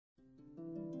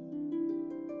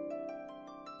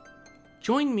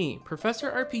Join me,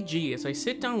 Professor RPG, as I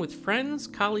sit down with friends,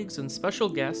 colleagues, and special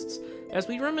guests as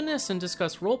we reminisce and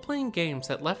discuss role-playing games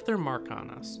that left their mark on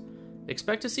us.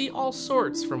 Expect to see all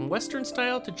sorts, from Western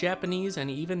style to Japanese and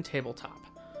even tabletop.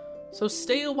 So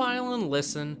stay a while and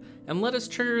listen, and let us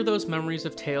trigger those memories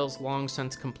of tales long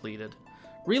since completed.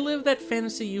 Relive that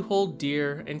fantasy you hold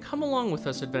dear, and come along with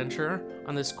us, adventurer,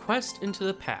 on this quest into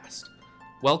the past.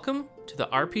 Welcome to the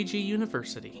RPG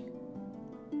University.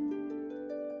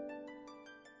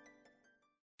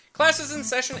 Class is in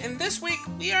session, and this week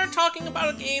we are talking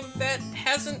about a game that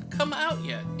hasn't come out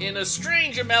yet. In a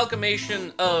strange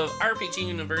amalgamation of RPG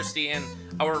University and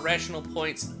our Irrational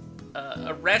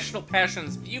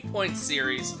Passions Viewpoint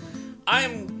series,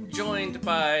 I'm joined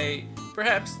by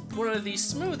perhaps one of the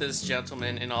smoothest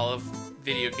gentlemen in all of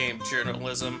video game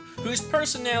journalism, whose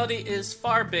personality is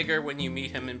far bigger when you meet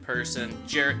him in person,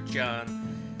 Jarrett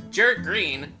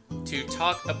Green, to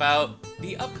talk about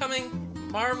the upcoming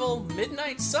Marvel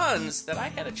Midnight Suns that I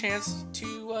had a chance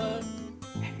to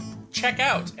check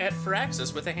out at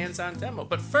Firaxis with a hands-on demo.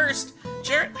 But first,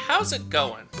 Jarrett, how's it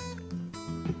going?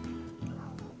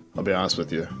 I'll be honest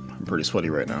with you, I'm pretty sweaty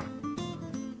right now.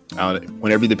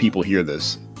 Whenever the people hear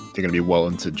this, they're gonna be well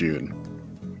into June.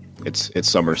 It's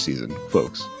summer season,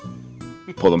 folks.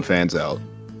 Pull them fans out.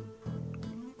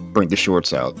 Bring the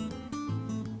shorts out.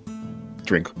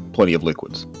 Drink plenty of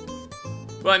liquids.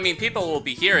 Well, I mean, people will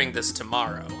be hearing this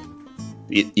tomorrow.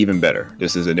 Even better.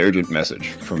 This is an urgent message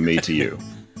from me to you.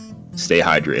 Stay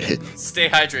hydrated. Stay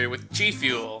hydrated with G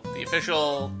Fuel,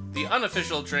 the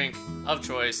unofficial drink of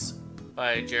choice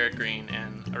by Jarrett Green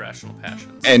and Irrational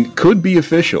Passions. And could be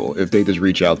official if they just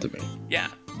reach out to me. Yeah.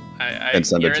 And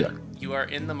send a check. You are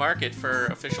in the market for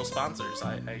official sponsors,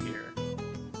 I hear.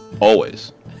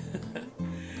 Always.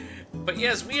 But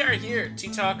yes, we are here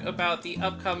to talk about the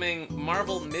upcoming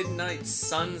Marvel Midnight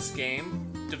Suns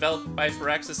game, developed by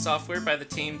Firaxis Software, by the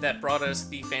team that brought us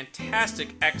the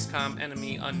fantastic XCOM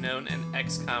Enemy Unknown and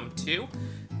XCOM 2.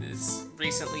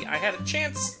 Recently, I had a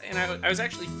chance, and I was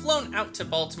actually flown out to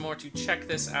Baltimore to check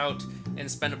this out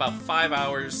and spend about 5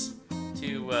 hours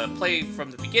to play from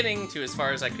the beginning to as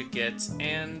far as I could get.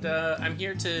 And I'm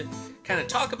here to kind of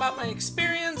talk about my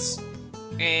experience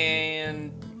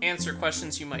and answer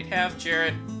questions you might have,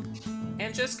 Jarrett,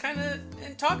 and just kind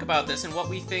of talk about this and what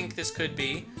we think this could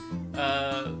be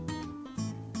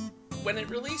when it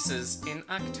releases in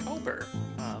October.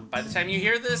 By the time you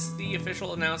hear this, the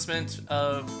official announcement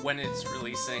of when it's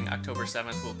releasing, October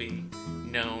 7th, will be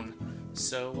known.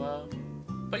 So,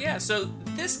 but yeah, so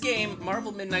this game,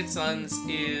 Marvel Midnight Suns,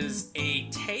 is a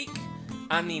take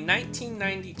on the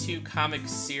 1992 comic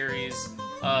series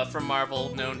from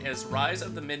Marvel known as Rise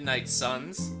of the Midnight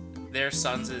Suns. Their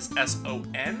Suns is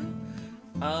S-O-N.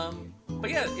 But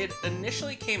yeah, it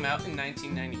initially came out in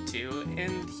 1992,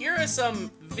 and here are some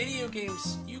video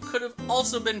games you could have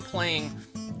also been playing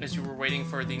as you were waiting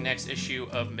for the next issue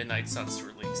of Midnight Suns to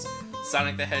release.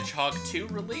 Sonic the Hedgehog 2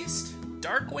 released,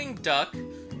 Darkwing Duck,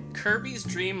 Kirby's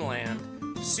Dream Land,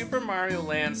 Super Mario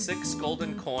Land 6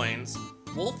 Golden Coins,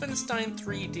 Wolfenstein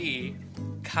 3D,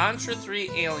 Contra 3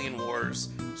 Alien Wars,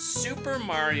 Super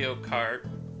Mario Kart,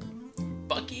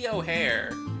 Bucky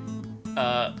O'Hare,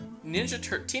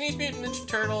 Teenage Mutant Ninja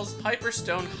Turtles,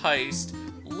 Hyperstone Heist,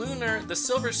 Lunar, the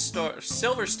Silver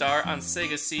Star on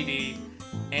Sega CD,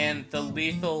 and the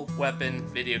Lethal Weapon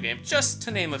video game, just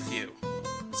to name a few.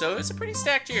 So it's a pretty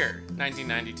stacked year,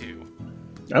 1992.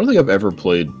 I don't think I've ever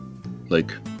played,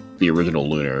 like, the original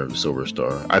Lunar Silver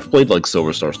Star. I've played, like,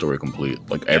 Silver Star Story Complete,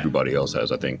 like everybody else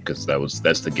has, I think, because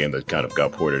that's the game that kind of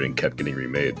got ported and kept getting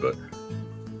remade, but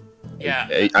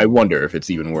yeah, I wonder if it's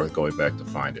even worth going back to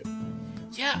find it.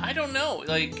 Yeah, I don't know,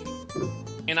 like,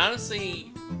 and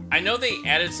honestly, I know they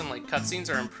added some, like,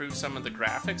 cutscenes or improved some of the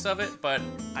graphics of it, but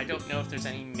I don't know if there's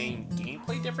any main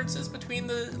gameplay differences between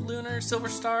the Lunar Silver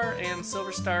Star and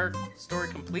Silver Star Story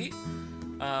Complete.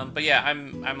 But yeah,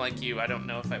 I'm like you. I don't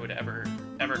know if I would ever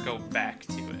go back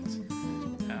to it.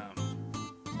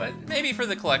 But maybe for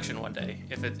the collection one day,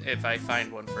 if I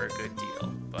find one for a good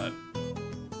deal. But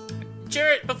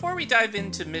Jarrett, before we dive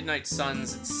into Midnight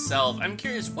Suns itself, I'm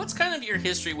curious, what's kind of your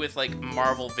history with, like,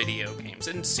 Marvel video games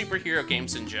and superhero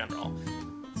games in general?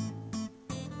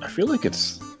 I feel like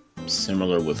it's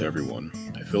similar with everyone.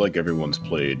 I feel like everyone's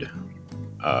played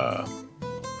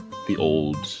the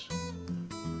old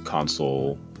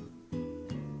console,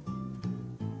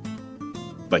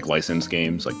 like, licensed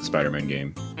games, like the Spider-Man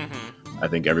game. Mm-hmm. I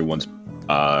think everyone's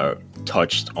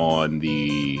touched on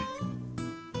the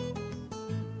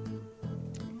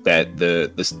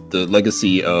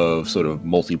legacy of sort of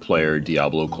multiplayer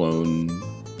Diablo clone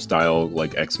style,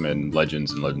 like X-Men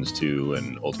Legends and Legends 2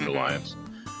 and Ultimate Alliance.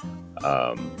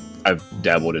 I've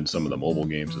dabbled in some of the mobile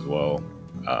games as well.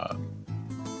 I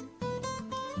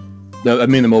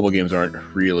mean, the mobile games aren't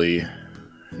really.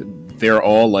 They're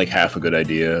all like half a good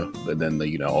idea, but then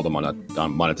all the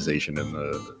monetization and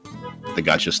the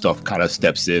gotcha stuff kind of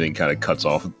steps in and kind of cuts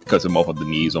them off at the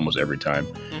knees almost every time.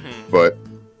 Mm-hmm. But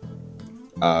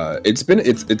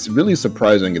it's really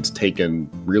surprising it's taken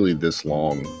really this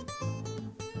long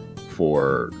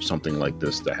for something like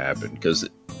this to happen, because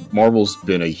Marvel's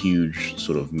been a huge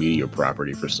sort of media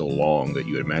property for so long that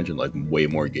you would imagine like way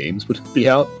more games would be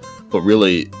out. But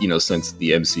really, since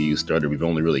the MCU started, we've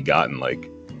only really gotten like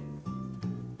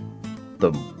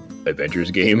the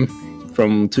Avengers game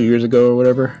from 2 years ago or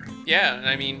whatever. Yeah,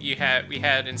 I mean, we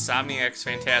had Insomniac's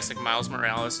fantastic Miles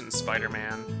Morales and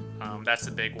Spider-Man. That's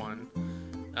the big one.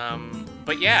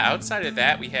 But yeah, outside of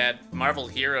that, we had Marvel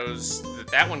Heroes.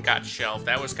 That one got shelved.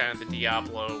 That was kind of the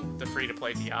Diablo, the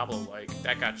free-to-play Diablo-like.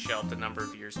 That got shelved a number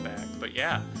of years back. But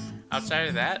yeah, outside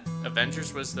of that,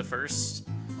 Avengers was the first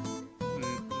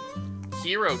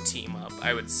hero team-up,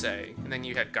 I would say. And then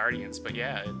you had Guardians. But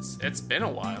yeah, it's been a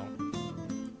while.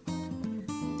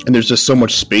 And there's just so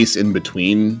much space in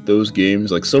between those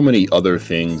games. Like, so many other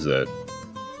things that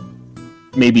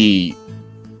maybe...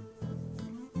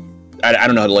 I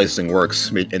don't know how the licensing works,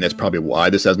 and that's probably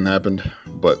why this hasn't happened.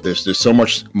 But there's so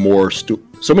much more, so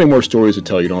many more stories to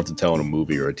tell. You don't have to tell in a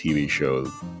movie or a TV show,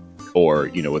 or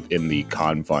within the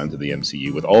confines of the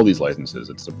MCU. With all these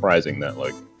licenses, it's surprising that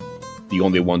like the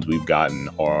only ones we've gotten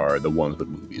are the ones with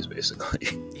movies,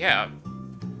 basically. Yeah.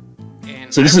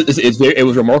 And so it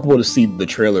was remarkable to see the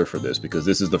trailer for this, because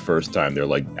this is the first time they're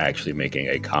like actually making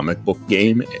a comic book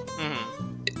game,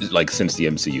 like since the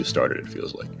MCU started. It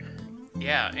feels like.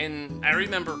 Yeah, and I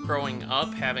remember growing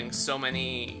up having so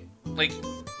many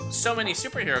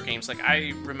superhero games. Like,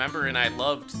 I remember and I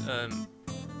loved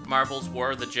Marvel's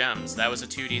War of the Gems. That was a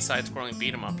 2D side-scrolling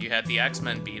beat-em-up. You had the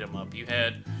X-Men beat-em-up. You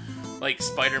had, like,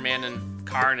 Spider-Man and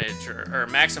Carnage, or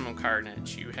Maximum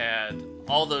Carnage. You had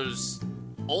all those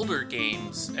older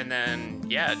games, and then,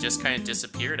 yeah, it just kind of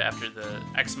disappeared after the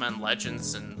X-Men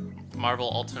Legends and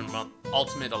Marvel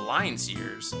Ultimate Alliance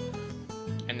years.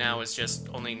 And now it's just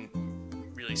only...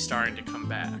 really starting to come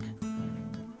back.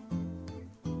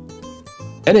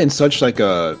 And in such like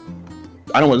a,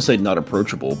 I don't want to say not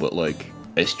approachable, but like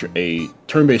a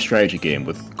turn-based strategy game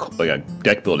with like a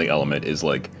deck building element is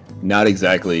like not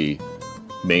exactly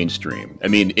mainstream. I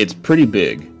mean, it's pretty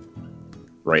big,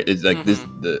 right? It's like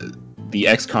the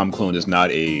XCOM clone is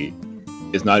not a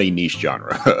niche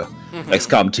genre.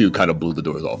 XCOM 2 kind of blew the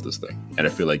doors off this thing, and I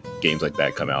feel like games like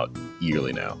that come out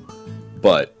yearly now.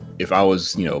 But if I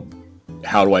was,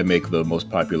 how do I make the most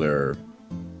popular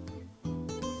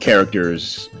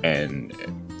characters and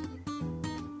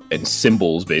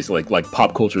symbols, basically like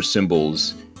pop culture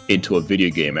symbols, into a video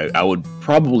game? I would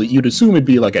probably, you'd assume it'd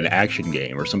be like an action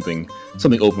game or something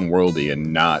open worldy,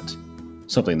 and not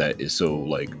something that is so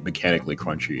like mechanically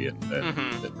crunchy and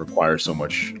that requires so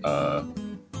much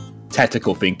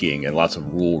tactical thinking and lots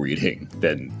of rule reading.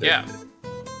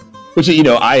 Which,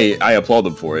 I applaud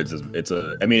them for. It's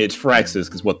Firaxis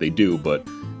because what they do, but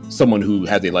someone who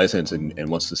has a license and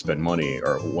wants to spend money,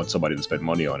 or wants somebody to spend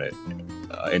money on it,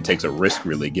 and takes a risk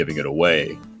really giving it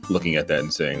away, looking at that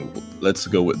and saying, let's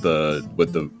go with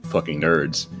the fucking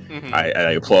nerds.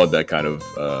 I applaud that kind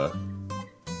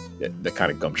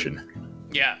of gumption.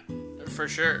 Yeah, for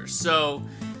sure. So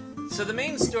the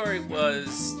main story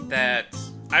was that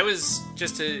I was,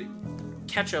 just to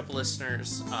catch up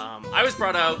listeners, I was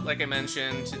brought out, like I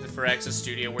mentioned, to the Firaxis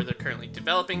studio where they're currently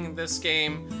developing this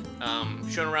game,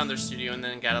 shown around their studio, and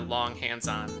then got a long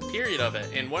hands-on period of it.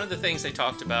 And one of the things they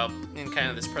talked about in kind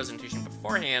of this presentation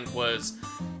beforehand was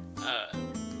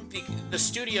the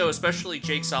studio, especially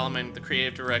Jake Solomon, the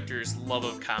creative director's love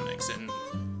of comics, and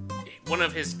one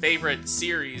of his favorite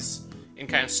series and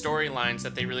kind of storylines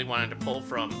that they really wanted to pull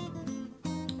from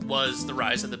was The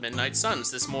Rise of the Midnight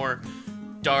Suns, this more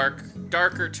darker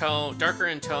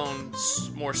in tone,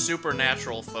 more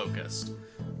supernatural focused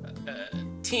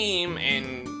team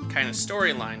and kind of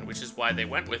storyline, which is why they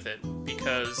went with it,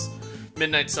 because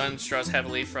Midnight Suns draws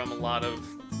heavily from a lot of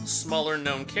smaller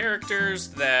known characters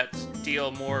that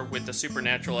deal more with the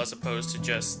supernatural as opposed to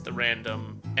just the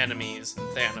random enemies and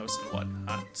Thanos and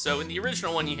whatnot. So in the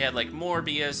original one, you had like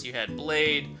Morbius, you had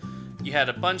Blade, you had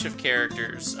a bunch of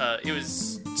characters. It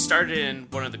was started in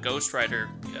one of the Ghost Rider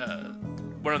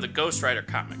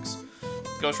comics.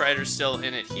 Ghost Rider's still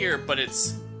in it here, but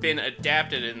it's been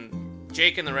adapted, and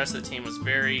Jake and the rest of the team was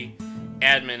very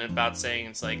adamant about saying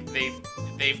it's like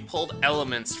they've pulled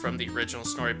elements from the original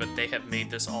story, but they have made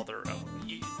this all their own.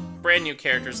 Brand new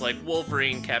characters like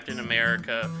Wolverine, Captain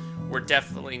America, were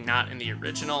definitely not in the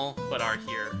original, but are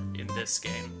here in this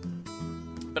game.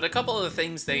 But a couple of the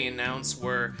things they announced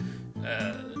were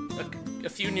a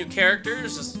few new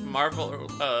characters. Marvel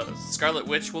Scarlet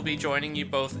Witch will be joining you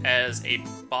both as a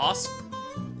boss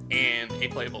and a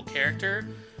playable character,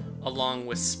 along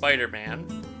with Spider-Man.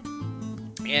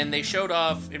 And they showed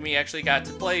off, and we actually got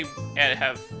to play and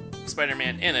have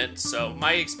Spider-Man in it. So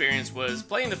my experience was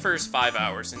playing the first 5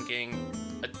 hours and getting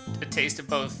a taste of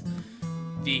both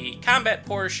the combat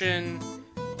portion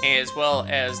as well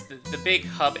as the big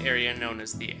hub area known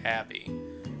as the Abbey.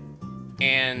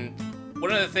 And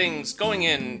one of the things going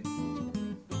in,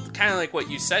 kind of like what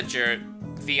you said, Jarrett,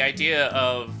 the idea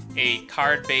of a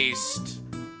card-based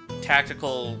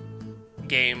tactical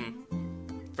game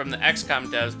from the XCOM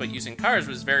devs but using cards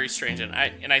was very strange, and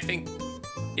I think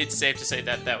it's safe to say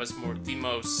that that was the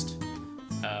most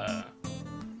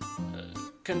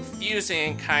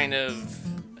confusing kind of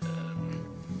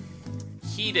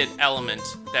heated element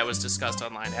that was discussed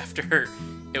online after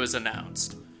it was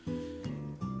announced.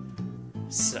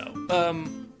 So,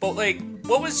 but like,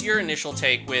 what was your initial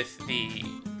take with the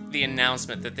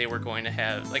announcement that they were going to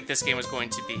have, like, this game was going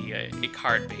to be a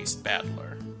card-based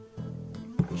battler?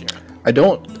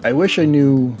 Jared? I wish I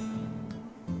knew.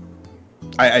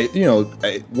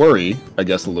 I worry, I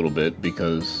guess, a little bit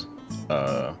because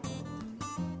not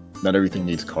everything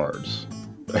needs cards.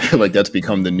 Like, that's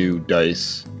become the new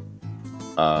DICE,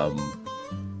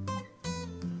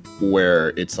 where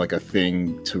it's like a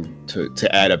thing to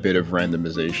add a bit of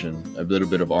randomization, a little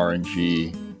bit of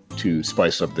RNG to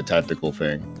spice up the tactical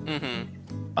thing.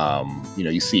 Mm-hmm.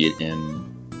 You see it in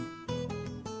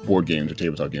board games or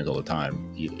tabletop games all the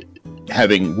time.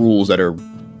 Having rules that are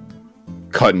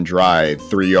cut and dry,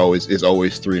 3 is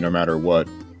always 3 no matter what,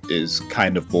 is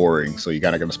kind of boring. So you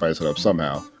gotta spice it up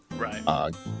somehow. Right.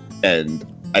 And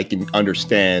I can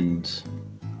understand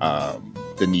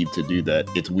the need to do that.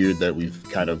 It's weird that we've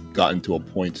kind of gotten to a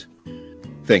point,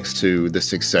 thanks to the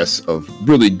success of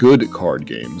really good card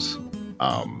games,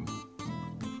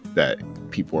 that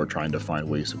people are trying to find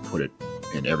ways to put it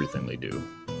in everything they do.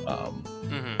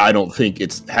 Mm-hmm. I don't think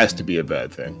it has to be a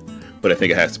bad thing, but I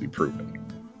think it has to be proven.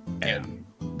 And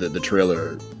the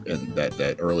trailer and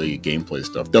that early gameplay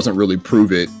stuff doesn't really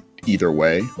prove it either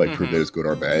way, like prove it as good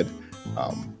or bad.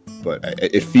 But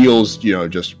it feels,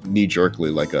 just knee-jerkly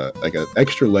like a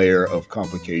extra layer of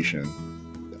complication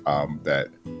that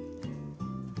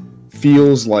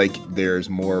feels like there's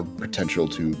more potential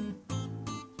to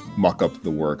muck up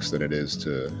the works than it is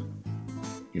to,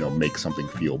 make something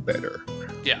feel better.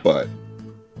 Yeah. But,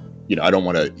 I don't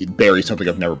want to bury something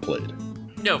I've never played.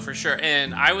 No, for sure.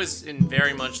 And I was in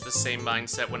very much the same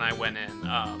mindset when I went in.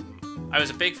 I was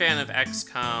a big fan of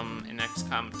XCOM and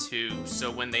XCOM 2,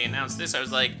 so when they announced this, I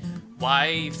was like,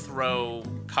 why throw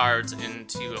cards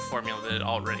into a formula that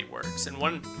already works? And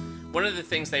one of the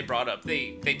things they brought up,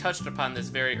 they touched upon this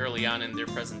very early on in their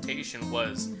presentation,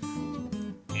 was,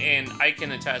 and I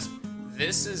can attest,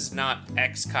 this is not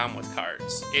XCOM with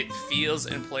cards. It feels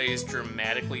and plays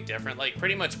dramatically different. Like,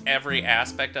 pretty much every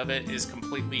aspect of it is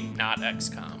completely not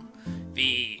XCOM.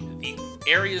 The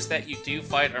areas that you do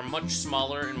fight are much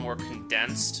smaller and more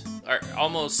condensed, are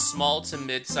almost small to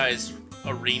mid-sized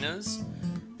arenas,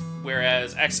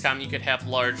 whereas XCOM you could have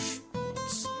large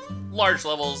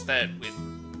levels that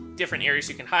with different areas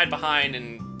you can hide behind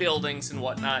and buildings and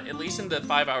whatnot. At least in the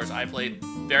 5 hours I played,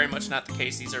 very much not the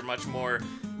case. These are much more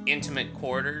intimate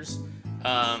quarters.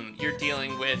 You're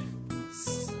dealing with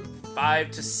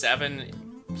 5 to 7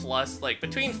 plus, like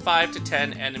between 5 to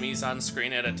 10 enemies on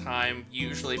screen at a time,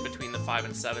 usually between the 5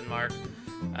 and 7 mark.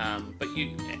 But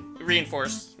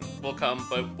reinforcement will come.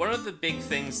 But one of the big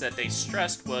things that they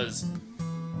stressed was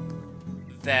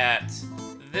that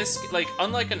this, like,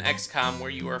 unlike an XCOM where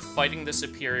you are fighting the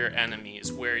superior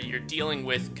enemies, where you're dealing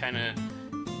with kind of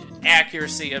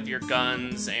accuracy of your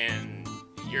guns and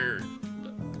you're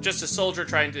just a soldier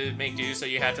trying to make do, so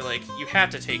you have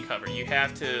to take cover, you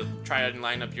have to try and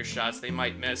line up your shots, they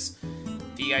might miss.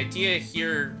 The idea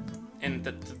here and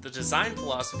the design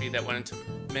philosophy that went into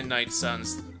Midnight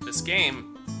Suns, this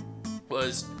game,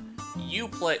 was you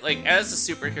play, like, as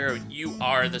a superhero, you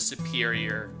are the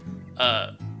superior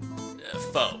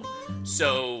foe.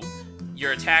 So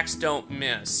your attacks don't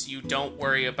miss. You don't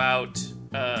worry about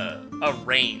a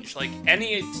range. Like,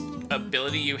 any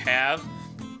ability you have,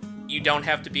 you don't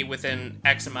have to be within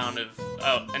X amount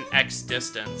of an X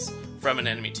distance from an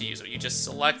enemy to use it. You just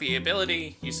select the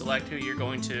ability, you select who you're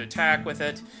going to attack with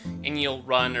it, and you'll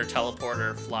run or teleport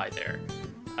or fly there.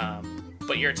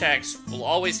 But your attacks will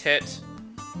always hit.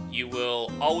 You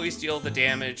will always deal the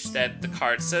damage that the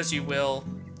card says you will,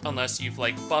 unless you've,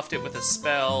 like, buffed it with a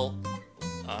spell,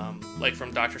 like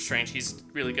from Doctor Strange. He's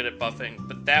really good at buffing,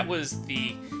 but that was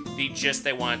the gist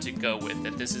they wanted to go with.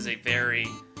 That this is a very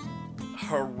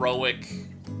heroic,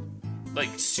 like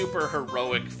super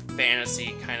heroic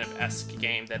fantasy kind of esque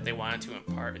game that they wanted to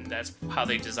impart, and that's how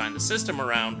they designed the system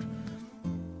around.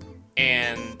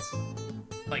 And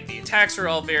like the attacks are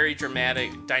all very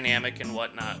dramatic, dynamic, and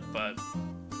whatnot, but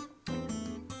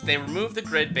they removed the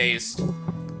grid based,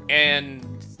 and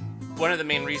one of the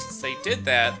main reasons they did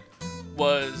that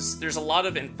was there's a lot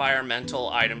of environmental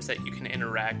items that you can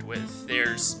interact with.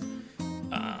 There's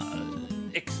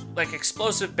like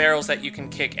explosive barrels that you can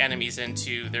kick enemies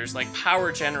into. There's like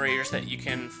power generators that you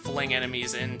can fling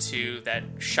enemies into that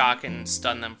shock and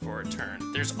stun them for a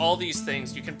turn. There's all these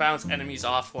things. You can bounce enemies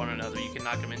off one another. You can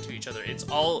knock them into each other. It's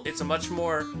a much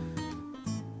more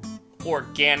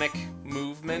organic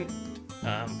movement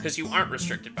because you aren't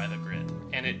restricted by the grid,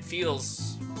 and it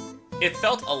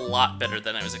felt a lot better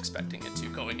than I was expecting it to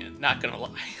going in, not gonna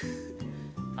lie.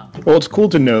 Well, it's cool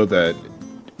to know that,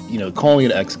 calling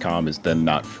it XCOM is then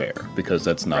not fair, because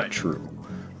that's not true.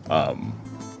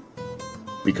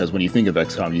 Because when you think of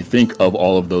XCOM, you think of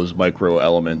all of those micro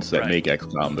elements that make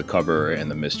XCOM, the cover and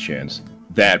the mischance.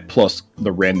 That plus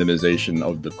the randomization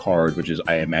of the card, which is,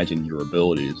 I imagine, your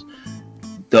abilities,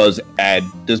 does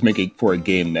make it for a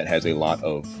game that has a lot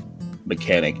of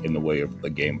mechanic in the way of the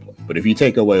gameplay. But if you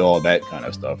take away all that kind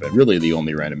of stuff, and really the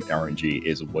only random RNG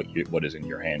is what is in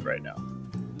your hand right now,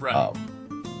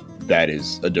 that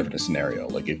is a different scenario.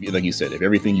 Like you said, if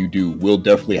everything you do will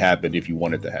definitely happen if you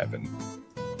want it to happen,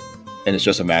 and it's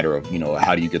just a matter of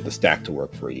how do you get the stack to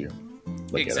work for you,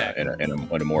 like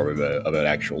in a more of an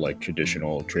actual like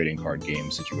traditional trading card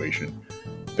game situation,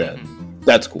 then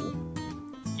that's cool.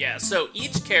 Yeah. So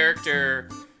each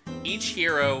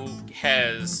hero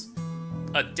has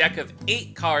a deck of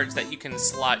 8 cards that you can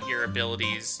slot your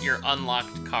abilities, your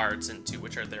unlocked cards into,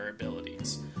 which are their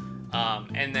abilities.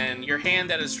 And then your hand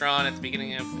that is drawn at the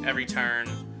beginning of every turn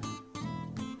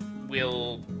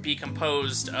will be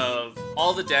composed of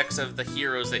all the decks of the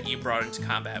heroes that you brought into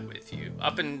combat with you.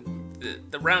 Up in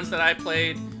the rounds that I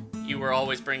played, you were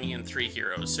always bringing in 3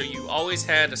 heroes. So you always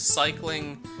had a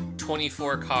cycling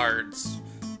 24 cards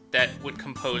that would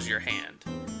compose your hand.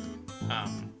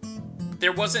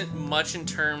 There wasn't much in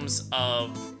terms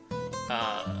of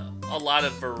a lot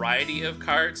of variety of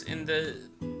cards in the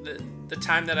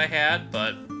time that I had,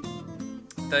 but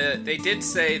they did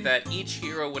say that each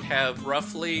hero would have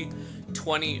roughly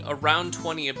around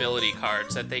 20 ability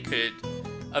cards that they could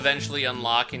eventually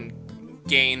unlock and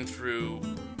gain through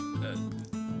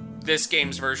this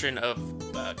game's version of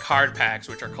card packs,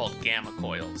 which are called Gamma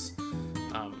Coils.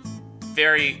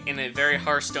 In a very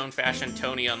Hearthstone fashion,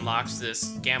 Tony unlocks this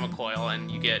Gamma Coil, and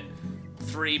you get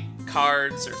 3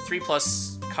 cards or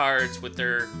 3+ cards with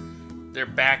their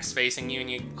backs facing you, and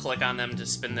you click on them to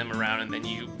spin them around, and then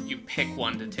you pick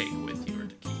one to take with you or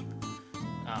to keep.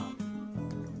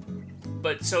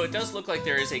 But so it does look like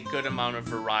there is a good amount of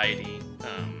variety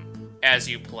as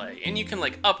you play, and you can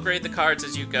like upgrade the cards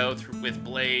as you go through with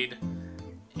Blade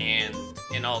and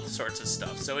all sorts of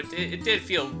stuff. So it did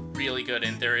feel really good,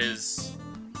 and there is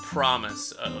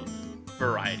promise of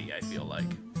variety, I feel like.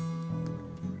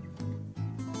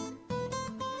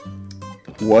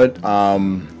 What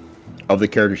of the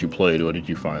characters you played, what did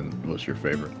you find was your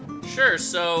favorite? Sure,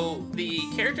 so the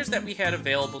characters that we had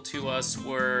available to us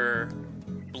were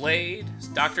Blade,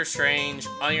 Doctor Strange,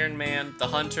 Iron Man, the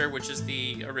Hunter, which is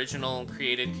the original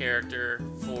created character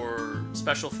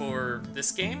special for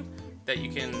this game, that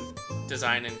you can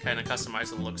design and kind of customize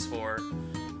the looks for.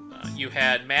 You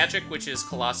had Magik, which is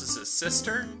Colossus's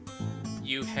sister.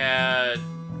 You had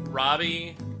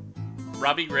Robbie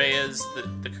Reyes,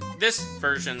 this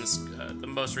version's the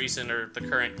most recent or the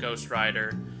current Ghost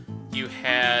Rider. You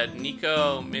had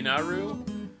Nico Minoru,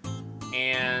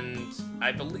 and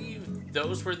I believe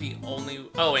those were the only...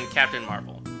 Oh, and Captain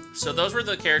Marvel. So those were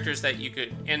the characters that you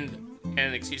could... And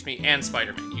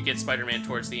Spider-Man. You get Spider-Man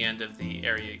towards the end of the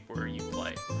area where you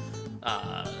play.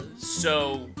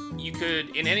 So you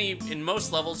could... In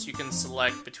most levels, you can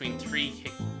select between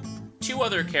 2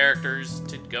 other characters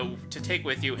to take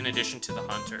with you in addition to the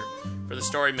Hunter. For the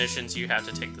story missions, you have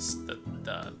to take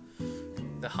the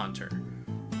Hunter.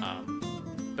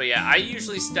 But yeah, I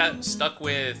usually stuck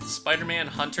with Spider-Man,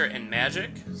 Hunter, and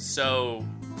Magik. So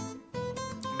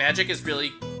Magik is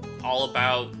really all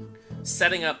about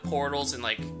setting up portals and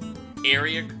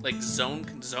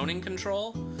zoning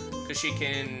control, because she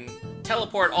can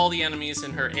teleport all the enemies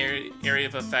in her area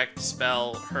of effect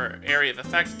spell, her area of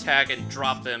effect attack, and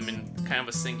drop them in kind of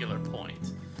a singular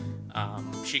point.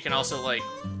 She can also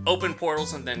open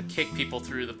portals and then kick people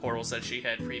through the portals that she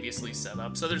had previously set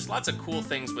up. So there's lots of cool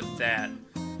things with that.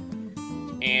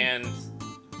 And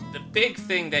the big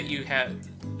thing that you have,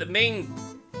 the main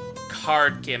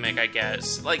card gimmick, I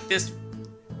guess, like this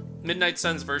Midnight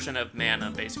Suns version of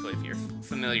mana, basically, if you're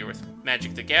familiar with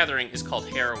Magic the Gathering, is called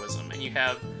Heroism. And you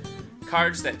have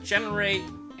cards that generate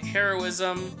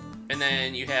heroism, and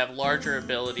then you have larger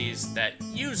abilities that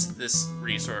use this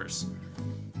resource.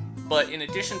 But in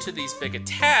addition to these big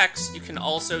attacks, you can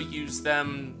also use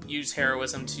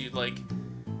heroism to, like,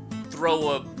 throw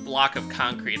a block of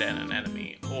concrete at an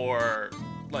enemy, or,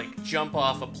 like, jump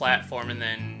off a platform and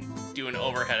then do an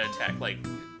overhead attack. Like,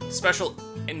 special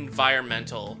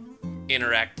environmental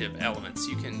interactive elements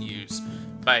you can use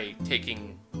by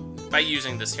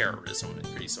using this heroism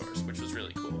resource, which was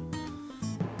really cool.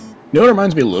 You know what it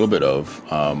reminds me a little bit of?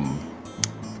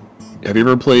 Have you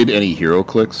ever played any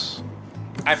HeroClix?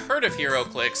 I've heard of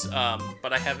HeroClix,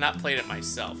 but I have not played it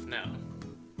myself, no.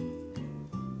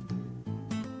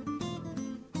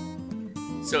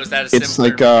 So is that a similar... It's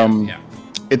like, yeah.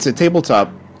 It's a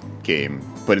tabletop game,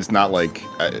 but it's not like...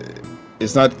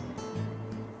 it's not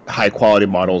high-quality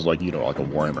models like, you know, like a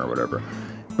Warhammer or whatever.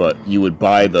 But you would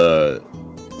buy the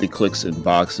clicks in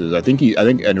boxes. I think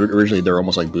and originally they were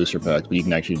almost like booster packs, but you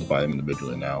can actually buy them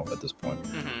individually now at this point.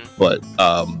 Mm-hmm. But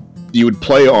you would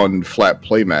play on flat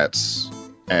play mats,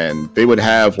 and they would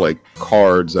have like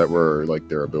cards that were like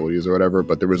their abilities or whatever,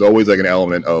 but there was always like an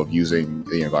element of using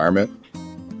the environment.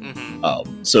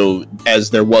 Mm-hmm. So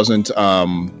as there wasn't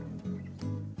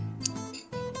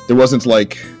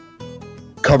like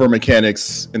cover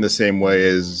mechanics in the same way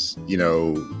as, you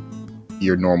know,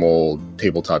 your normal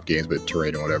tabletop games with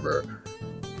terrain or whatever,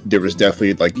 there was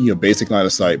definitely like, you know, basic line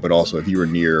of sight, but also if you were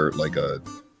near like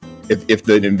if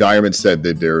the environment said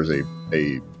that there's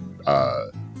a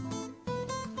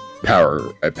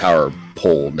power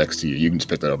pole next to you, you can just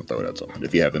pick that up and throw it at someone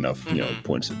if you have enough, you know,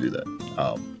 points to do that.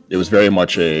 It was very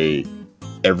much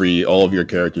all of your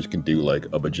characters can do like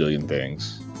a bajillion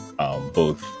things,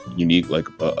 both unique, like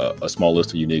a small list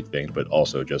of unique things, but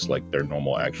also just like their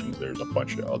normal actions. There's a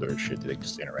bunch of other shit that they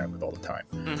just interact with all the time.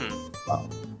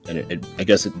 And I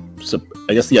guess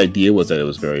the idea was that it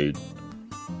was very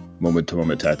moment to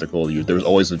moment tactical. There was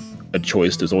always a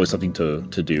choice. There's always something to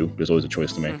do. There's always a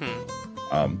choice to make.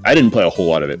 I didn't play a whole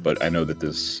lot of it, but I know that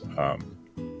this,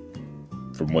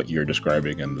 from what you're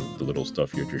describing and the little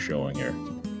stuff you're showing here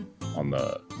on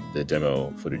the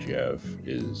demo footage you have,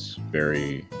 is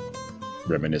very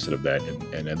reminiscent of that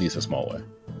in at least a small way.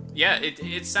 Yeah,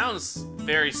 it sounds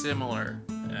very similar.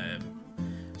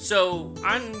 So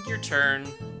on your turn,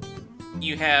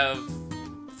 you have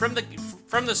from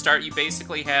the start, you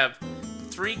basically have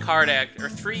three card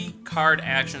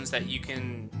actions that you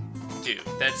can do.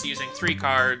 That's using 3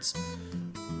 cards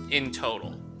in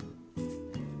total.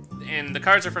 And the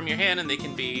cards are from your hand, and they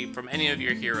can be from any of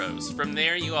your heroes. From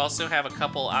there, you also have a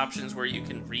couple options where you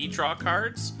can redraw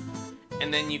cards,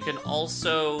 and then you can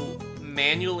also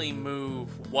manually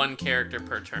move 1 character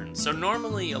per turn. So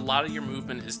normally, a lot of your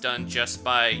movement is done just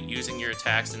by using your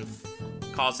attacks and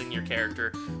causing your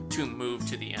character to move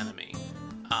to the enemy.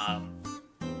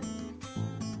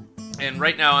 And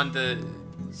right now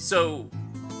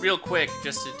real quick,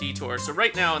 just a detour. So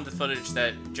right now in the footage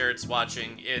that Jared's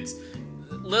watching, it's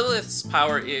Lilith's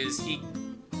power is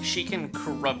she can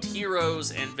corrupt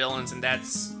heroes and villains, and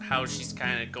that's how she's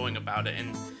kind of going about it.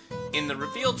 And in the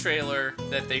reveal trailer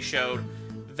that they showed,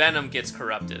 Venom gets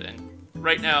corrupted. And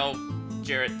right now,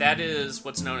 Jared, that is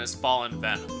what's known as Fallen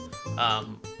Venom.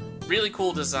 Really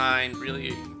cool design,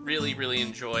 really, really, really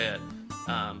enjoy it.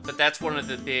 But that's one of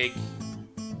the big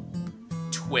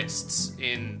twists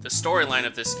in the storyline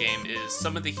of this game is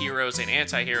some of the heroes and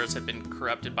anti-heroes have been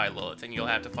corrupted by Lilith, and you'll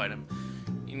have to fight them.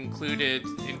 Included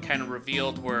and kind of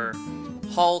revealed were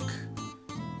Hulk,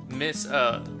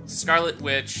 Scarlet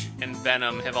Witch, and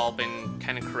Venom have all been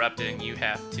kind of corrupted, and you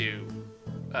have to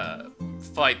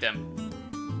fight them.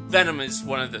 Venom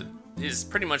is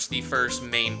pretty much the first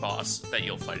main boss that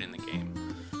you'll fight in the game.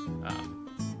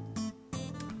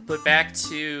 But back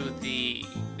to the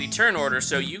turn order,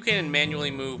 so you can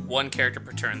manually move 1 character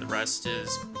per turn. The rest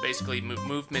is basically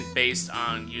movement based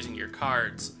on using your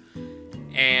cards.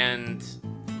 And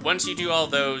once you do all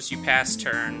those, you pass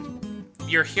turn.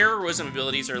 Your heroism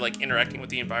abilities are like interacting with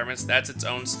the environments. That's its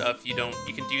own stuff. You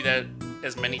can do that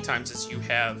as many times as you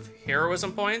have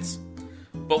heroism points.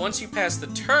 But once you pass the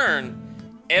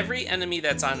turn, every enemy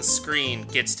that's on screen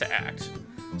gets to act.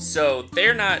 So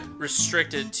they're not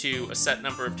restricted to a set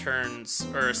number of turns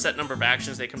or a set number of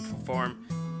actions they can perform.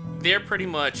 They're pretty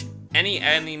much any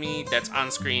enemy that's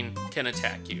on screen can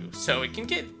attack you. So it can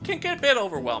get a bit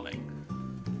overwhelming.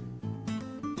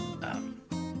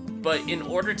 But in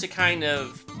order to kind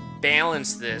of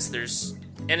balance this,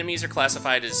 enemies are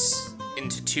classified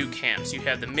into two camps. You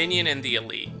have the minion and the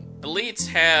elite. Elites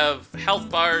have health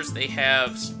bars, they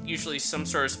have usually some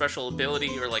sort of special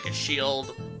ability or like a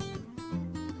shield,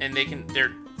 and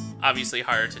they're obviously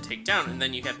harder to take down. And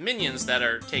then you have minions that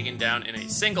are taken down in a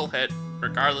single hit,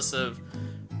 regardless of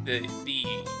the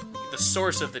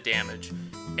source of the damage,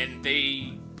 and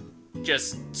they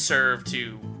just serve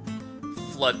to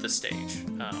flood the stage,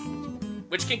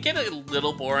 which can get a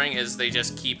little boring as they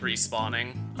just keep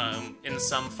respawning in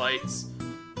some fights,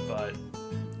 but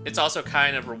it's also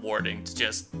kind of rewarding to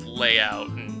just lay out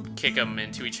and kick them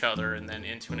into each other and then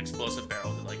into an explosive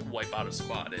barrel to like wipe out a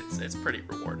squad. It's pretty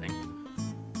rewarding.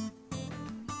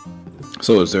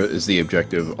 So is the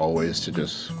objective always to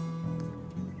just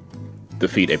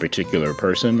defeat a particular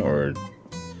person, or?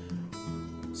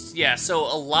 Yeah, so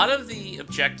a lot of the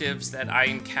objectives that I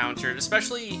encountered,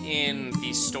 especially in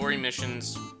the story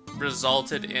missions,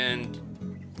 resulted in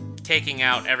taking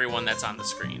out everyone that's on the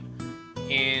screen.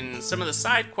 In some of the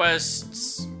side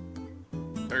quests,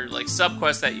 or like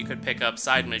sub-quests that you could pick up,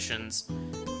 side missions,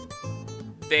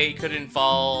 they could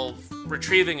involve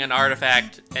retrieving an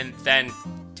artifact and then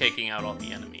taking out all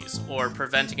the enemies, or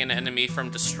preventing an enemy from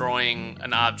destroying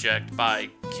an object by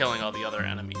killing all the other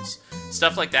enemies.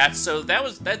 Stuff like that. So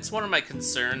that's one of my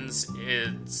concerns,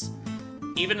 is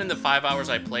even in the 5 hours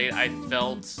I played, I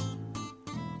felt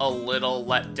a little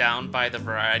let down by the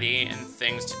variety and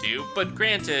things to do. But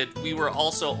granted, we were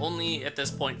also only at this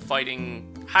point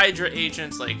fighting Hydra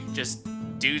agents, like just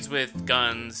dudes with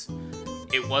guns.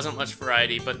 It wasn't much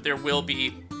variety, but there will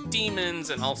be demons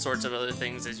and all sorts of other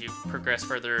things as you progress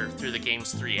further through the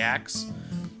game's 3 acts.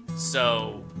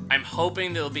 So I'm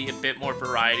hoping there'll be a bit more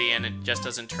variety and it just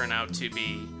doesn't turn out to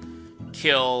be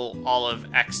kill all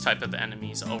of X type of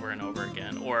enemies over and over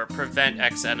again, or prevent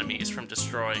X enemies from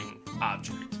destroying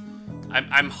object.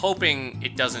 I'm hoping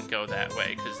it doesn't go that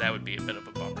way, because that would be a bit of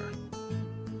a bummer.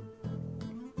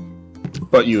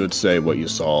 But you would say what you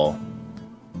saw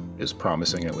is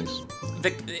promising, at least?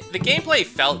 The gameplay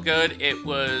felt good.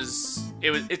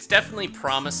 It's definitely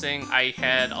promising. I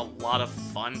had a lot of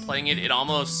fun playing it. It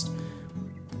almost,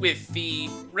 with the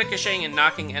ricocheting and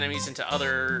knocking enemies into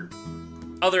other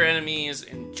enemies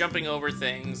and jumping over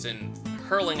things and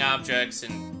hurling objects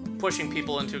and pushing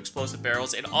people into explosive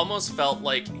barrels, it almost felt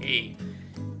like a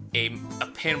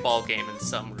pinball game in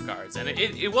some regards, and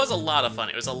it was a lot of fun.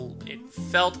 It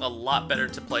felt a lot better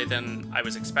to play than I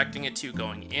was expecting it to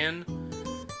going in.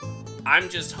 I'm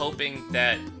just hoping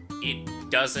that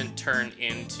it doesn't turn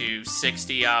into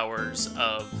 60 hours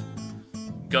of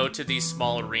go to these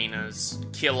small arenas,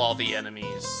 kill all the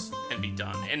enemies, and be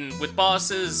done. And with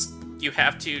bosses, you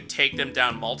have to take them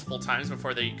down multiple times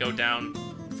before they go down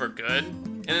for good.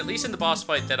 And at least in the boss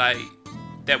fight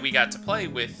that we got to play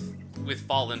with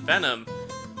Fallen Venom,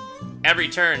 every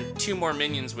turn 2 more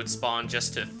minions would spawn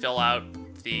just to fill out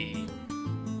the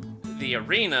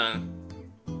arena.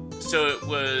 So it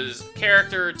was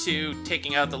character to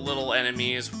taking out the little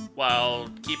enemies while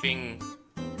keeping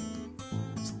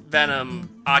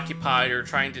Venom occupied or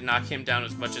trying to knock him down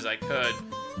as much as I could,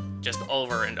 just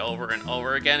over and over and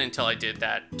over again until I did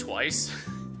that twice.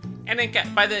 And it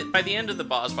got, by the end of the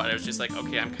boss fight, I was just like,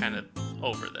 okay, I'm kind of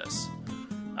over this.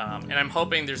 And I'm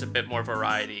hoping there's a bit more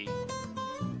variety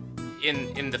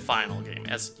in the final game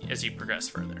as you progress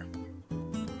further.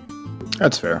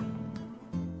 That's fair.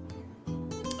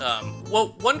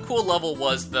 Well, one cool level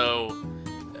was, though,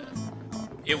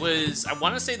 it was, I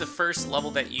want to say, the first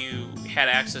level that you had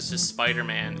access to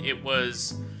Spider-Man. It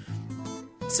was,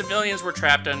 civilians were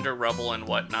trapped under rubble and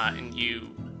whatnot, and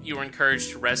you were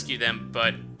encouraged to rescue them,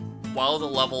 but while the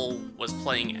level was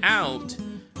playing out,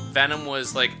 Venom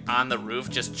was, like, on the roof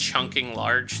just chunking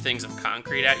large things of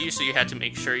concrete at you, so you had to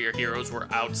make sure your heroes were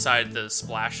outside the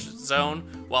splash zone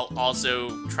while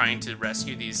also trying to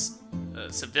rescue these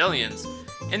civilians.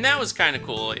 And that was kind of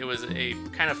cool. It was a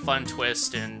kind of fun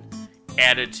twist and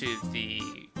added to the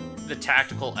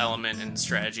tactical element and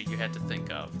strategy you had to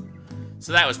think of.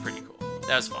 So that was pretty cool.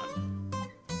 That was fun.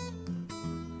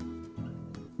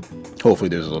 Hopefully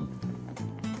there's a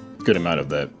good amount of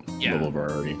that level of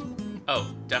variety.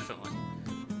 Oh, definitely.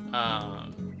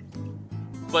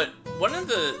 But one of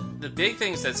the big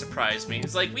things that surprised me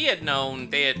is, like, we had known,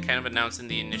 they had kind of announced in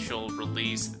the initial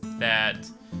release that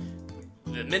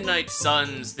the Midnight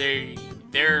Suns,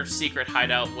 their secret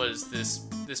hideout was this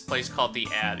place called the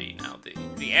Abbey. Now,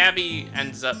 the Abbey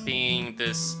ends up being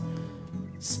this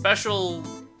special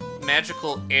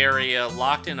magical area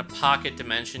locked in a pocket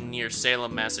dimension near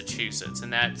Salem, Massachusetts,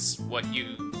 and that's what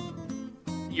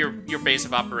your base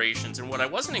of operations. And what I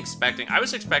wasn't expecting, I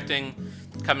was expecting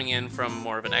coming in from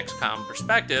more of an XCOM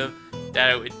perspective, that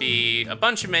it would be a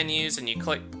bunch of menus and you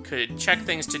could check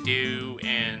things to do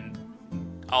and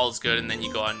all is good, and then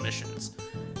you go on missions.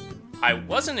 I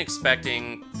wasn't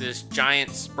expecting this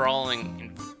giant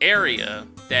sprawling area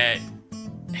that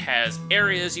has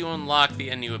areas you unlock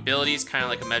via new abilities, kind of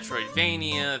like a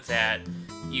Metroidvania, that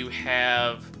you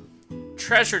have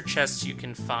treasure chests you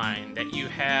can find, that you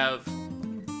have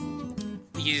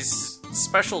these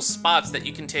special spots that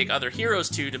you can take other heroes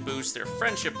to boost their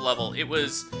friendship level.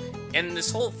 And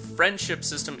this whole friendship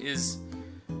system is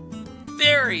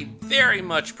very, very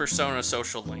much Persona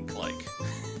Social Link like.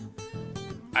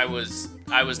 I was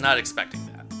not expecting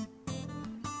that.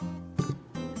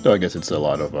 So I guess it's a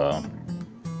lot of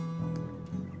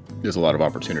there's a lot of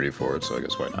opportunity for it. So I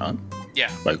guess why not?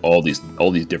 Yeah. Like all these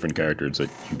different characters that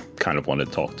you kind of want to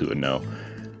talk to and know.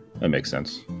 That makes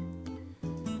sense.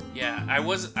 Yeah, I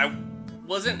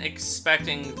wasn't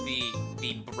expecting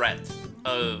the breadth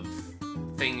of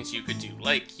things you could do.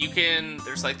 Like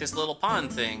there's like this little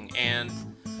pond thing, and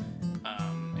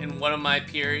in one of my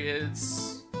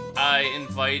periods, I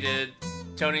invited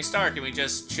Tony Stark, and we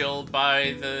just chilled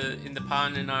in the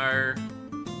pond in our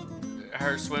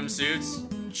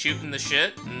swimsuits, shooting the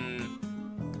shit, and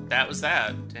that was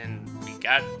that. And we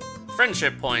got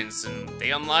friendship points, and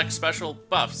they unlock special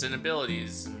buffs and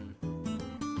abilities. And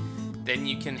then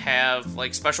you can have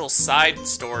like special side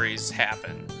stories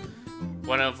happen.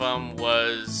 One of them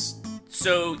was,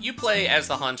 so you play as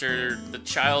the hunter, the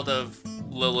child of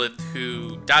Lilith,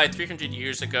 who died 300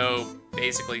 years ago,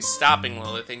 basically stopping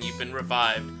Lilith, and you've been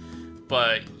revived,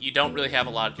 but you don't really have a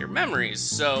lot of your memories.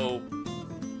 So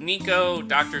Nico,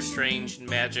 Doctor Strange, and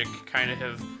Magic kind of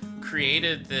have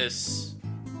created this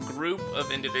group of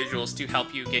individuals to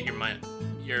help you get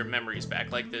your memories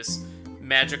back, like this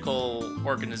magical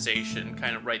organization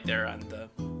kind of right there on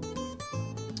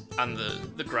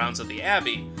the grounds of the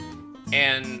Abbey.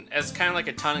 And as kind of like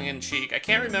a tongue-in-cheek, I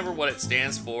can't remember what it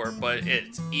stands for, but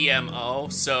it's EMO,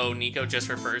 so Nico just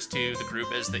refers to the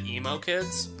group as the Emo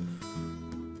Kids.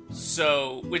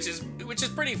 So, which is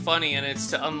pretty funny, and it's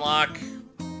to unlock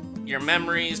your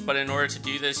memories, but in order to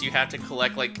do this, you have to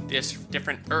collect like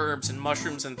different herbs and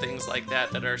mushrooms and things like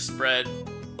that are spread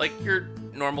like your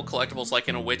normal collectibles, like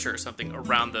in a Witcher or something,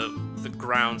 around the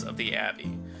grounds of the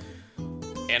Abbey.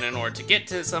 And in order to get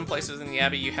to some places in the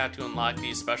Abbey, you have to unlock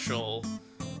these special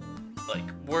like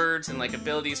words and like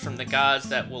abilities from the gods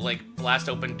that will like blast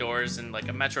open doors in like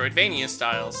a Metroidvania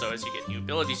style. So as you get new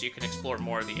abilities, you can explore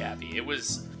more of the Abbey. It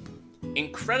was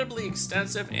incredibly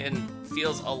extensive and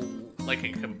feels like a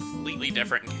completely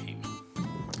different game.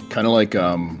 Kind of like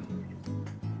Doom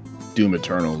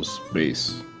Eternal's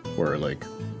base, where like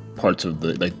parts of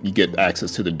the like you get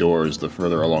access to the doors the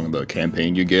further along the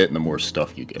campaign you get, and the more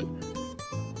stuff you get.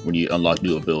 When you unlock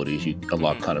new abilities, you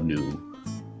unlock kind of new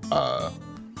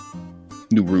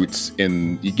routes,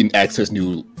 and you can access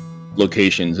new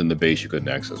locations in the base you couldn't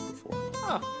access before.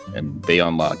 Oh. And they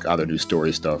unlock either new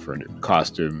story stuff or new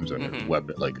costumes or new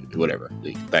weapon, like whatever,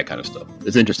 that kind of stuff.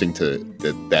 It's interesting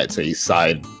that's a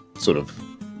side sort of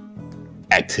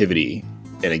activity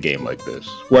in a game like this,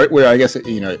 where I guess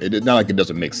it's not like it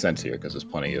doesn't make sense here, because there's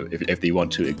plenty of if they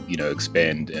want to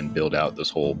expand and build out this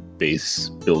whole base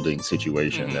building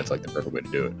situation, that's like the perfect way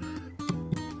to do it.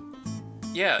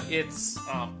 Yeah, it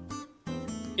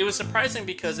was surprising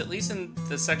because at least in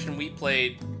the section we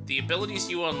played, the abilities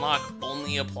you unlock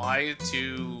only apply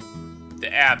to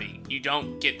the Abbey. You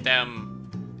don't get them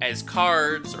as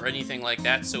cards or anything like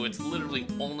that, so it's literally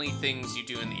only things you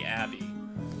do in the Abbey.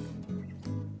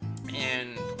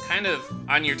 And kind of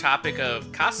on your topic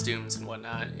of costumes and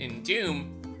whatnot, in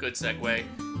Doom, good segue,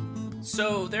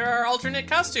 so there are alternate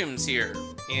costumes here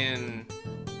in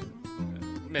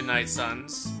Midnight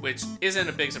Suns, which isn't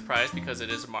a big surprise because it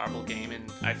is a Marvel game,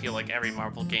 and I feel like every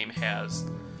Marvel game has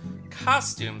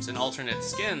costumes and alternate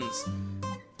skins.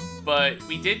 But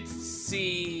we did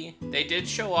see, they did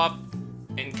show off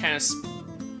and kind of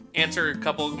answer a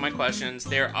couple of my questions.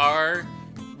 There are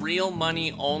real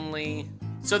money only.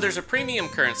 So there's a premium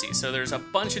currency. So there's a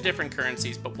bunch of different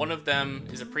currencies, but one of them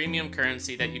is a premium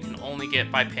currency that you can only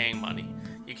get by paying money.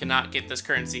 You cannot get this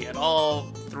currency at all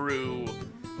through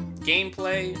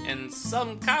gameplay, and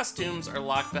some costumes are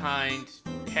locked behind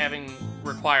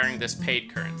requiring this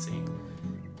paid currency.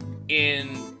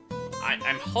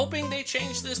 I'm hoping they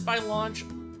change this by launch.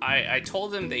 I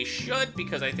told them they should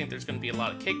because I think there's going to be a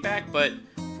lot of kickback, but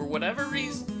for whatever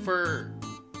reason,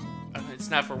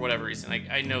 it's not for whatever reason.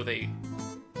 I know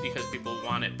because people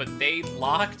want it, but they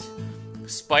locked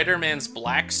Spider-Man's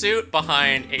black suit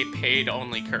behind a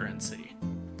paid-only currency.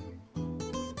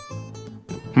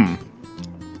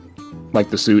 Like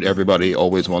the suit everybody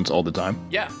always wants all the time?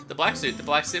 Yeah, the black suit, the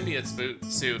black symbiote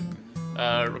suit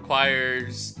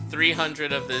requires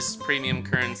 300 of this premium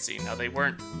currency. Now they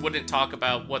wouldn't talk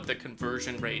about what the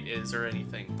conversion rate is or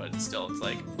anything, but still, it's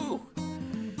like, ooh,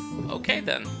 okay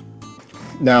then.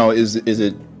 Now, is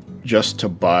it just to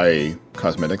buy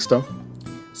cosmetic stuff?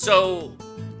 So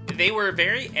they were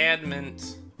very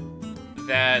adamant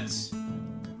that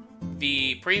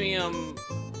the premium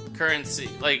currency,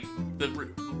 like the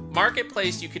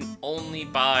marketplace, you can only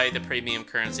buy the premium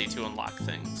currency to unlock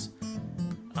things.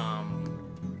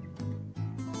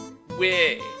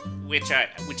 Which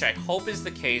I hope is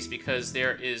the case, because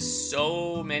there is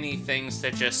so many things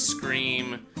that just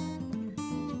scream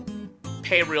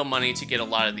pay real money to get a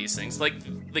lot of these things. Like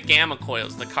the gamma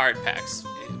coils, the card packs,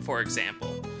 for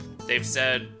example. They've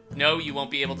said, no, you won't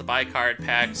be able to buy card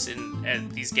packs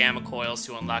and these gamma coils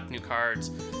to unlock new cards.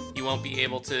 You won't be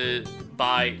able to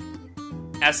buy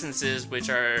essences, which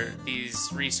are these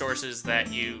resources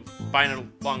that you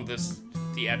find along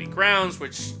the Abbey grounds,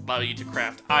 which allow you to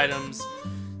craft items.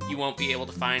 You won't be able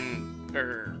to find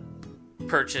or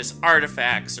purchase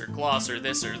artifacts or gloss or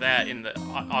this or that in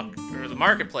the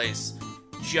marketplace.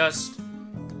 Just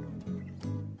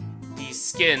these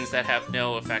skins that have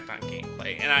no effect on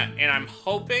gameplay, and I'm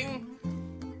hoping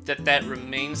that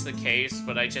remains the case.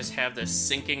 But I just have this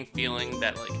sinking feeling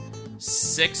that like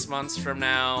 6 months from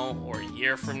now or a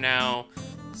year from now,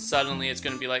 suddenly it's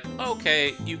going to be like,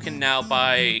 okay, you can now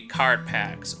buy card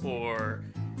packs or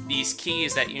these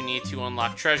keys that you need to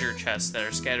unlock treasure chests that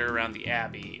are scattered around the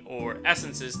Abbey, or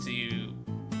essences to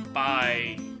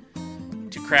buy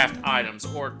to craft items,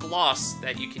 or gloss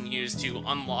that you can use to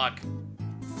unlock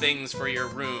things for your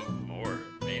room or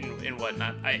and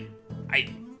whatnot. I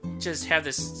just have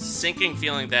this sinking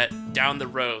feeling that down the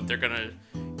road they're going to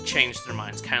change their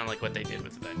minds, kind of like what they did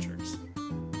with Adventures.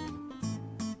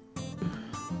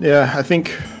 Yeah, I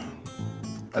think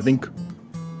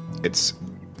it's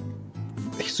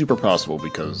super possible,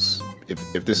 because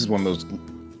if this is one of those,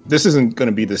 this isn't going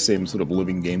to be the same sort of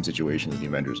living game situation as the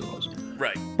Avengers was.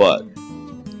 Right. But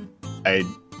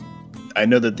I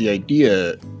know that the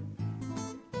idea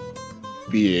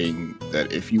being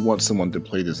that if you want someone to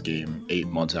play this game 8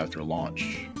 months after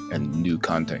launch and new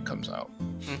content comes out,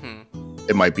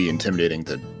 it might be intimidating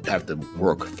to have to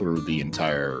work through the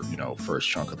entire, first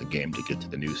chunk of the game to get to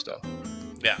the new stuff.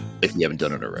 Yeah. If you haven't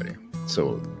done it already.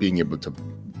 So being able to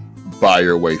buy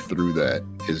your way through that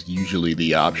is usually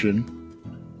the option.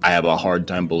 I have a hard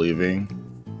time believing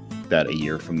that a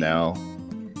year from now,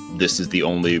 this is the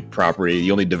only property,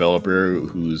 the only developer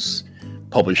who's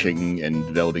publishing and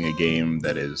developing a game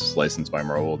that is licensed by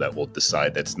Marvel that will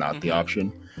decide that's not the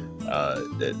option.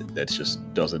 That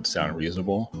just doesn't sound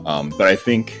reasonable. But I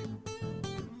think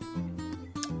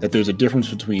that there's a difference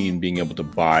between being able to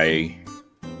buy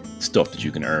stuff that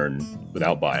you can earn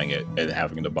without buying it and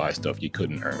having to buy stuff you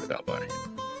couldn't earn without buying it.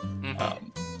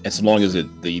 And so long as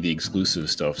the exclusive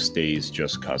stuff stays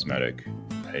just cosmetic,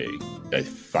 I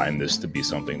find this to be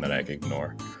something that I can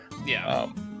ignore. Yeah.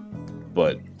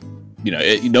 But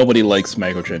nobody likes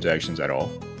microtransactions at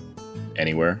all,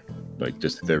 anywhere. Like,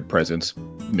 just their presence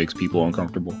makes people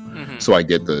uncomfortable. So I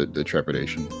get the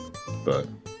trepidation. But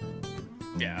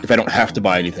yeah, if I don't have to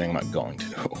buy anything, I'm not going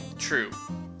to. True.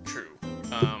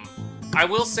 I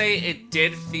will say it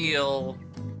did feel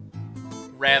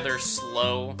rather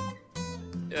slow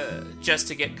just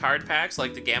to get card packs,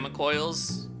 like the gamma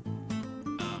coils.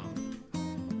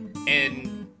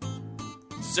 And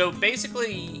so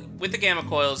basically, with the gamma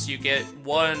coils, you get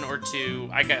 1 or 2.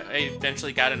 I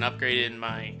eventually got an upgrade in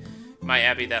my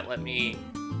Abbey that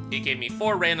it gave me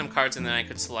 4 random cards, and then I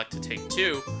could select to take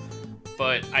 2.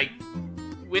 But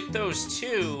with those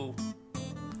 2,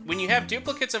 when you have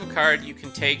duplicates of a card, you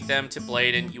can take them to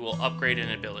Blade and you will upgrade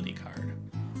an ability card.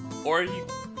 Or you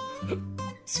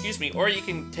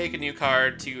can take a new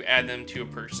card to add them to a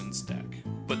person's deck.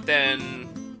 But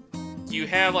then you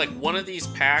have like one of these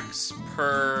packs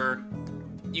per.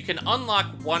 You can unlock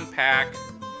one pack,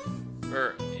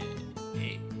 or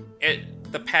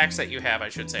the packs that you have, I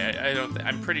should say.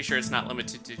 I'm pretty sure it's not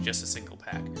limited to just a single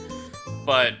pack.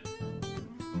 But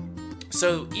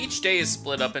so each day is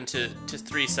split up into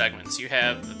 3 segments. You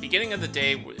have the beginning of the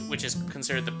day, which is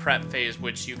considered the prep phase,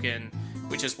 which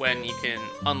is when you can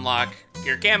unlock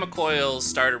your gamma coils,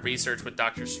 start a research with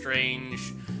Doctor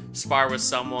Strange, spar with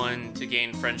someone to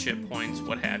gain friendship points,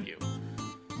 what have you.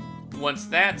 Once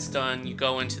that's done, you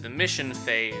go into the mission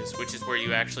phase, which is where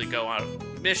you actually go on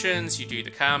missions, you do the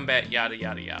combat, yada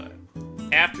yada yada.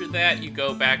 After that, you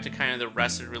go back to kind of the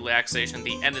rest and relaxation,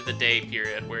 the end of the day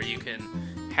period, where you can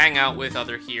hang out with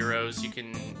other heroes. You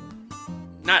can,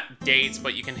 not dates,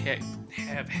 but you can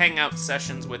have hangout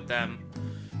sessions with them.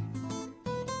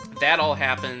 That all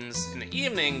happens in the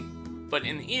evening, but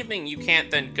in the evening you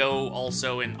can't then go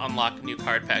also and unlock new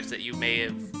card packs that you may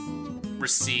have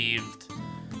received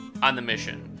on the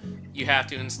mission. You have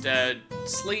to instead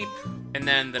sleep, and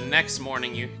then the next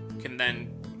morning you can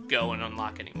then go and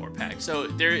unlock any more packs. So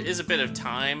there is a bit of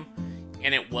time,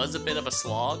 and it was a bit of a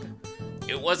slog.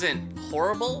 It wasn't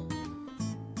horrible,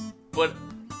 but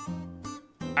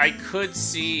I could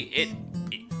see it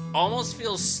almost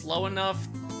feels slow enough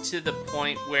to the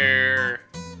point where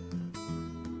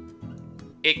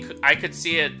I could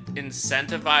see it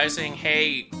incentivizing,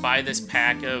 hey, buy this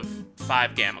pack of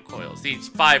 5 Gamma Coils, these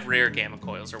 5 rare Gamma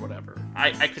Coils or whatever.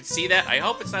 I could see that. I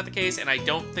hope it's not the case, and I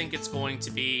don't think it's going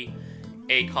to be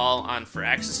a call on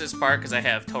Firaxis' part, because I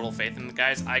have total faith in the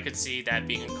guys. I could see that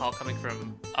being a call coming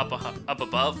from up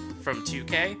above from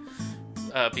 2K,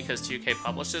 because 2K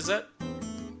publishes it.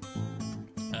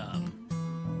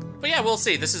 But yeah, we'll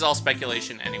see. This is all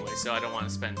speculation anyway, so I don't want to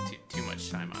spend too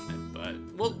much time on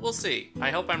it. But we'll see.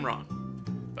 I hope I'm wrong.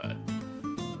 But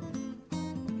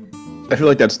I feel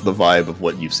like that's the vibe of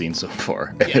what you've seen so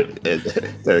far. Yeah.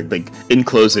 Like, in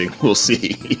closing, we'll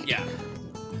see. Yeah.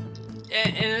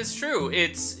 And it's true.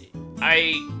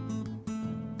 I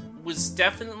was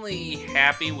definitely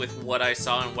happy with what I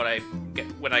saw and what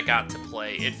I got to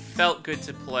play. It felt good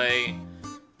to play.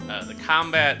 The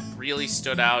combat really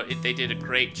stood out. They did a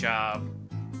great job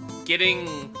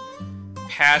getting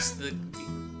past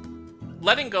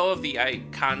letting go of the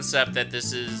concept that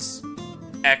this is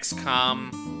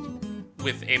XCOM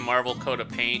with a Marvel coat of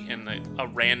paint and a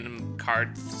random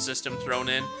card system thrown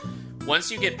in.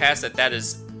 Once you get past that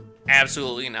is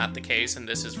absolutely not the case, and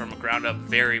this is from a ground up,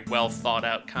 very well thought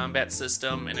out combat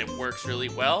system, and it works really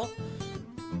well.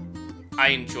 I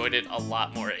enjoyed it a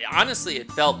lot more. Honestly, it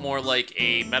felt more like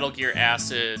a Metal Gear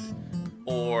Acid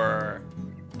or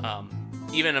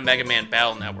even a Mega Man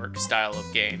Battle Network style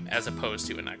of game, as opposed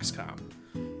to an XCOM.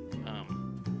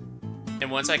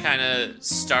 And once I kind of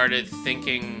started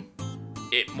thinking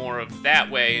it more of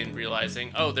that way and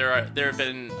realizing, oh, there have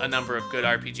been a number of good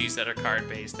RPGs that are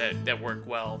card-based that work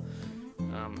well.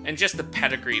 And just the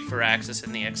pedigree Firaxis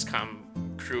and the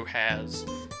XCOM crew has.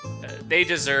 They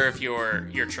deserve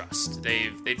your trust.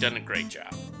 They've done a great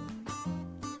job.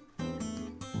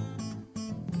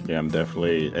 Yeah, I'm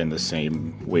definitely in the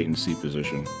same wait and see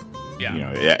position. Yeah. You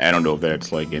know, I don't know if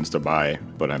that's like insta buy,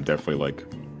 but I'm definitely like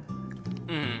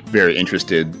very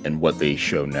interested in what they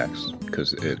show next,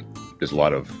 because there's a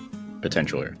lot of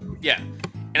potential here. Yeah,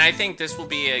 and I think this will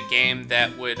be a game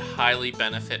that would highly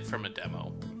benefit from a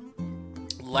demo.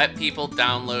 Let people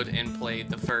download and play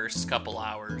the first couple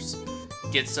hours.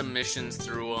 Get some missions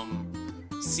through them,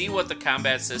 see what the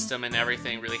combat system and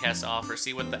everything really has to offer,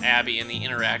 see what the Abby and the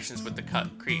interactions with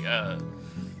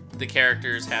the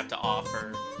characters have to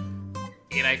offer.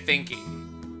 And I think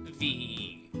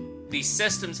the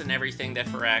systems and everything that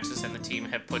Firaxis and the team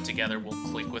have put together will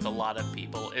click with a lot of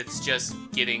people. It's just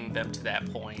getting them to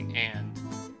that point and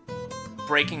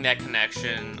breaking that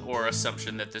connection or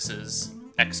assumption that this is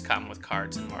XCOM with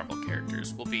cards and Marvel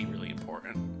characters will be really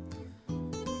important.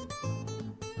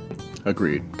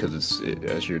 Agreed, because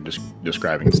as you're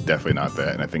describing, it's definitely not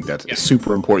that, and I think that's a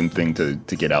super important thing to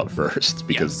get out first,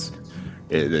 because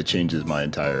it changes my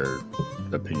entire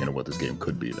opinion of what this game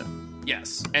could be then.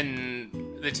 Yes, and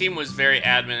the team was very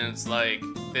adamant. It's like,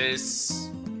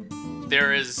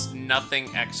 there is nothing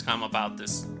XCOM about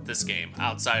this game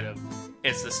outside of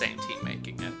it's the same team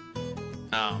making it.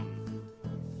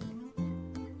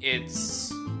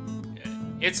 It's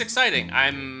exciting.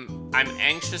 I'm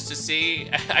anxious to see.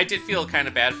 I did feel kind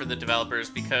of bad for the developers,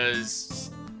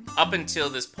 because up until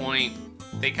this point,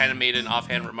 they kind of made an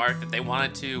offhand remark that they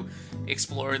wanted to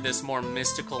explore this more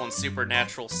mystical and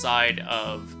supernatural side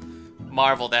of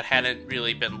Marvel that hadn't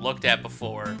really been looked at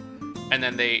before. And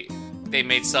then they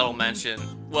made subtle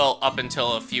mention, well, up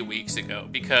until a few weeks ago,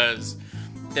 because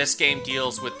this game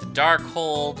deals with the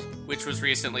Darkhold, which was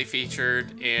recently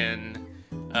featured in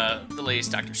the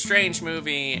latest Doctor Strange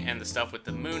movie, and the stuff with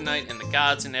the Moon Knight and the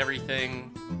gods and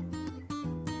everything.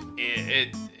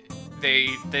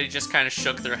 They just kind of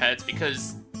shook their heads,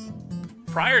 because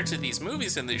prior to these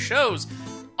movies and these shows,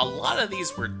 a lot of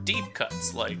these were deep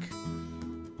cuts, like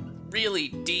really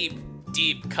deep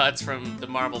cuts from the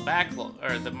Marvel backlog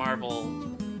or the Marvel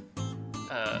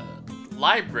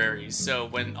libraries. So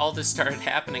when all this started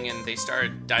happening and they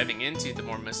started diving into the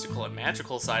more mystical and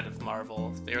magical side of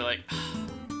Marvel, they were like,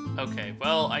 okay,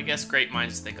 well, I guess great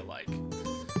minds think alike.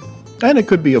 And it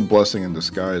could be a blessing in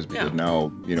disguise, because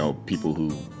now, you know, people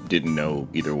who didn't know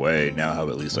either way now have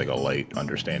at least like a light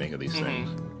understanding of these things.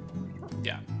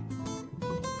 Yeah,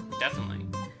 definitely.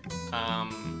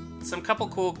 some couple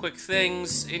cool quick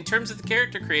things in terms of the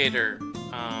character creator.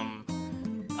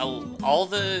 All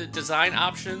the design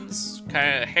options,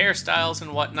 kind of hairstyles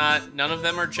and whatnot, none of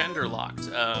them are gender locked.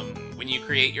 When you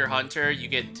create your hunter, you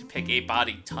get to pick a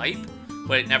body type,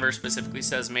 but it never specifically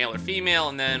says male or female.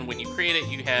 And then when you create it,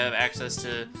 you have access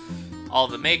to all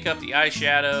the makeup, the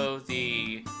eyeshadow,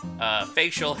 the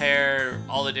facial hair,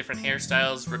 all the different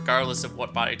hairstyles, regardless of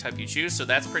what body type you choose. So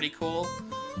that's pretty cool.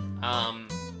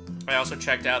 I also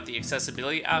checked out the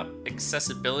accessibility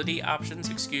options.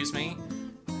 Excuse me.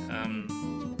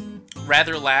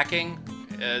 Rather lacking.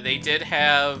 They did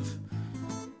have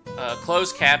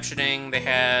closed captioning. They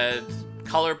had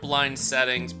colorblind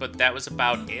settings, but that was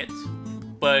about it.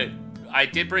 But I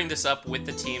did bring this up with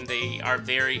the team. They are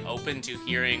very open to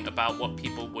hearing about what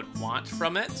people would want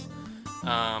from it.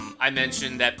 I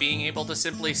mentioned that being able to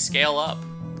simply scale up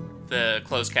the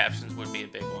closed captions would be a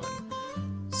big one.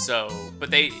 So,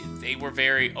 but they were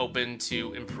very open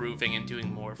to improving and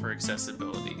doing more for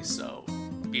accessibility. So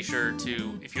be sure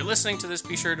to, if you're listening to this,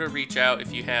 be sure to reach out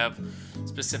if you have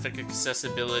specific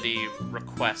accessibility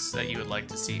requests that you would like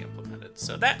to see implemented.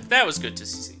 So that was good to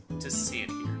see and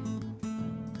hear.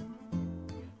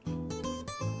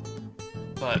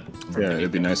 But yeah,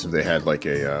 it'd be nice if they had like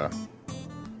a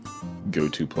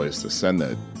go-to place to send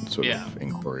that sort of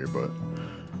inquiry, but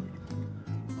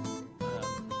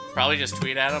probably just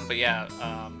tweet at them. But yeah,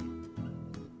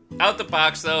 out the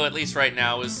box though, at least right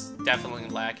now, is definitely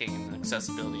lacking in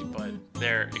accessibility, but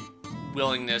their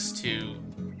willingness to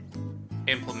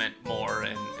implement more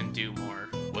and do more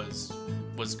was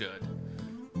good.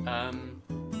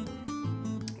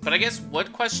 But I guess,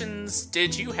 what questions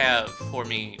did you have for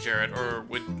me, Jared, or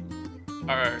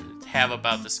have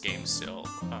about this game still,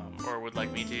 or would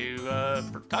like me to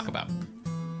talk about?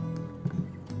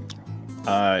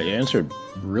 I answered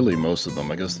really most of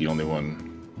them. I guess the only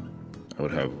one I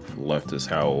would have left is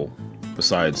how,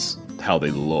 besides how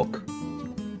they look,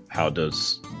 how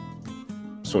does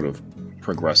sort of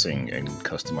progressing and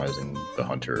customizing the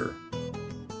hunter,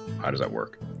 how does that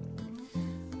work?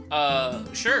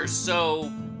 Sure.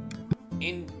 So,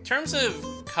 in terms of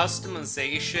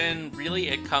customization, really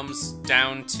it comes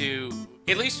down to,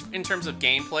 at least in terms of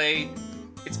gameplay,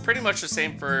 it's pretty much the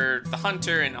same for the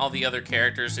hunter and all the other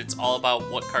characters. It's all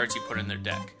about what cards you put in their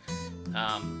deck.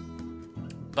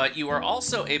 But you are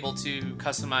also able to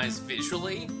customize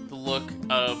visually the look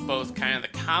of both kind of the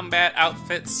combat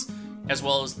outfits, as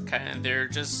well as kind of their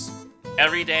just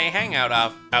everyday hangout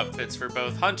outfits for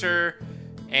both hunter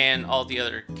and all the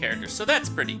other characters. So that's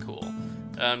pretty cool.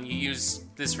 You use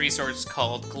this resource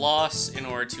called Gloss in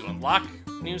order to unlock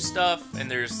new stuff, and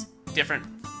there's different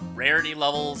rarity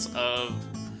levels of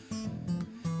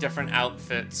different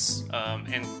outfits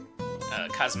and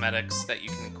cosmetics that you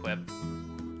can equip.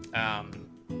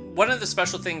 One of the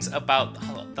special things about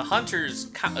the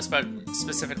hunters,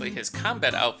 specifically his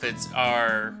combat outfits,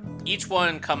 are each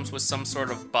one comes with some sort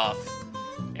of buff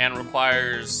and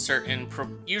requires certain,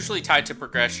 usually tied to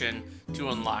progression, to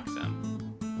unlock them.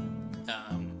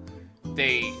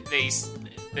 The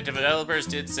developers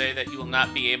did say that you will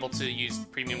not be able to use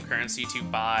premium currency to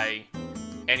buy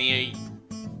any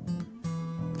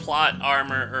plot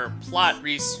armor or plot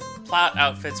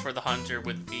outfits for the hunter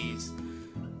with these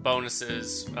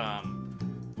bonuses,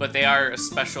 but they are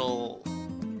special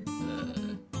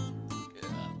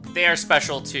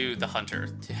to the hunter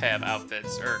to have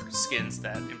outfits or skins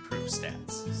that improve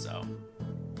stats. So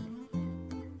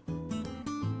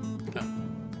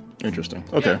interesting.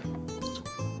 Okay. Yeah.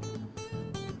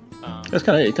 That's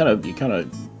you kind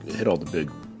of hit all the big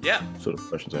sort of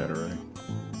questions I had already.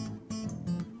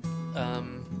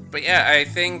 But yeah, I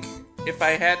think if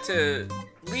I had to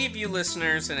leave you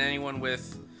listeners and anyone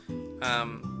with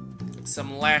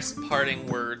some last parting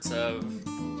words of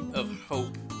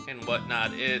hope and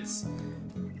whatnot, it's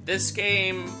this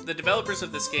game. The developers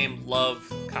of this game love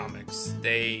comics.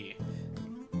 They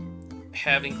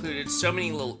have included so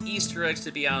many little Easter eggs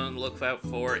to be on the lookout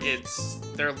for.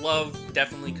 Their love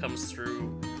definitely comes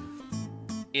through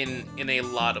in a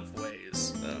lot of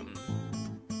ways.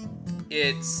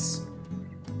 It's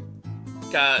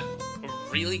got a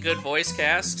really good voice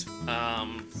cast.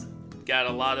 Got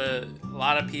a lot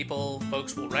of people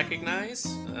folks will recognize.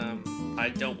 I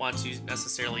don't want to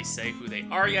necessarily say who they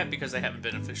are yet because they haven't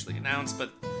been officially announced,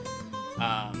 but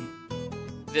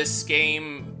this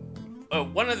game,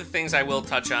 one of the things I will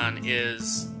touch on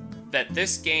is that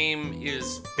this game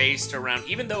is based around,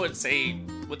 even though it's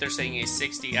what they're saying, a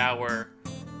 60-hour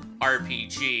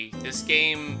RPG, this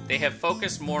game, they have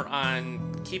focused more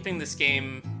on keeping this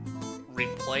game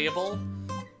replayable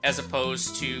as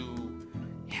opposed to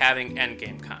having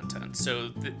endgame content. on. So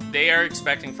they are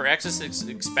expecting, for Exodus is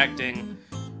expecting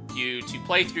you to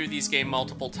play through these games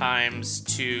multiple times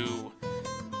to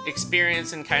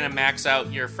experience and kind of max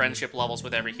out your friendship levels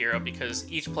with every hero, because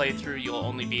each playthrough you'll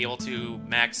only be able to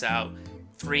max out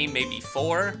 3, maybe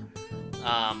 4.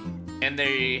 And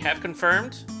they have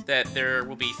confirmed that there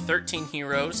will be 13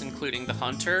 heroes, including the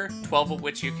Hunter, 12 of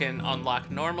which you can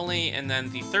unlock normally, and then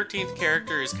the 13th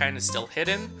character is kind of still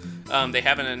hidden. They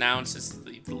haven't announced, it's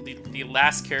the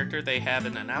last character they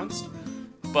haven't announced,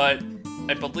 but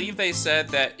I believe they said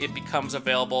that it becomes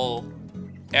available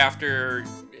after,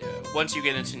 once you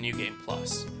get into New Game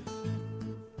Plus.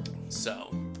 So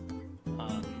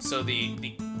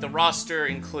the roster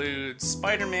includes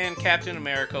Spider-Man, Captain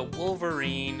America,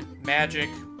 Wolverine, Magic,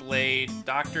 Blade,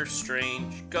 Doctor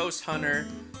Strange, Ghost Hunter,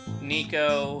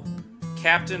 Nico,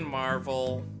 Captain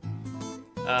Marvel,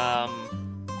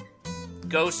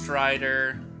 Ghost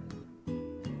Rider,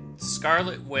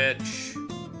 Scarlet Witch,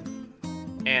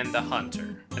 and the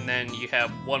Hunter. And then you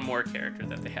have one more character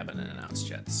that they haven't announced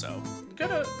yet. So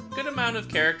good amount of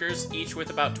characters, each with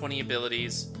about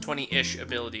 20-ish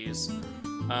abilities,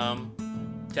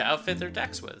 to outfit their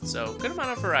decks with. So good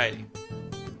amount of variety.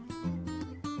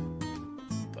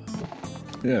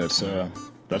 Yeah,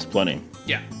 that's plenty.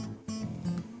 Yeah.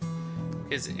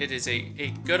 It is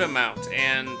a good amount,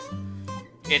 and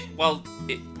while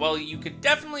you could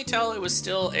definitely tell it was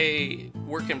still a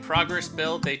work in progress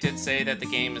build, they did say that the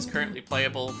game is currently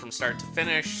playable from start to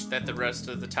finish, that the rest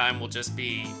of the time will just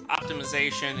be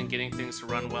optimization and getting things to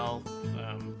run well.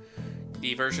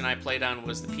 The version I played on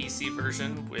was the PC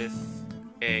version with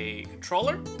a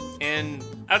controller, and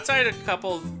outside a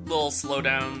couple of little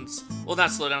slowdowns, well, not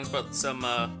slowdowns, but some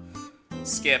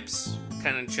skips,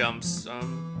 kind of jumps,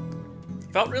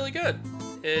 felt really good.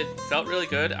 It felt really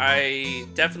good. I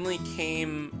definitely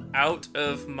came out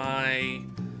of my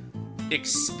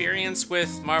experience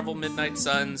with Marvel Midnight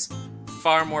Suns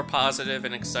far more positive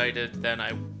and excited than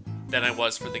I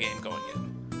was for the game going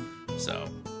in. So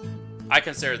I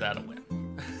consider that a win.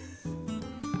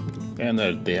 And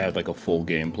that they had like a full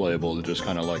game playable to just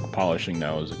kind of like polishing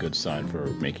now is a good sign for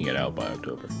making it out by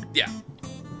October. Yeah,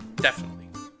 definitely.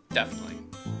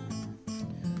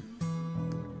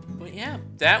 But yeah,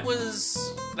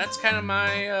 that's kind of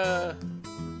my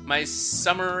my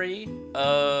summary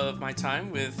of my time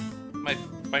with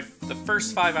the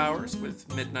first 5 hours with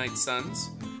Midnight Suns.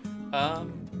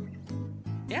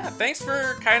 Yeah, thanks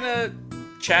for kind of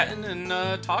chatting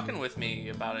and talking with me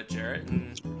about it, Jarrett,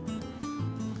 and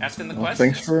asking the questions.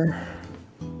 Thanks for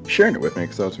sharing it with me,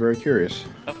 because I was very curious.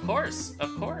 Of course.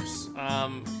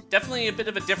 Definitely a bit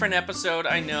of a different episode,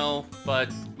 I know, but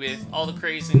with all the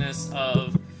craziness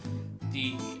of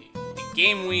the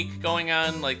game week going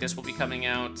on, like this will be coming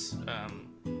out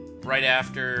right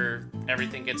after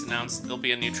everything gets announced. There'll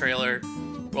be a new trailer.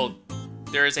 Well,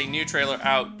 there is a new trailer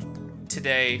out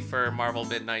today for Marvel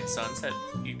Midnight Suns that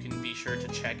you can be sure to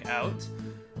check out.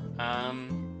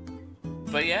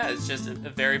 But yeah, it's just a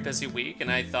very busy week,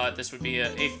 and I thought this would be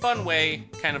a fun way,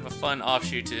 kind of a fun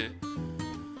offshoot to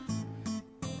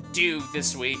do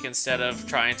this week instead of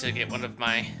trying to get one of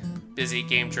my busy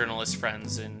game journalist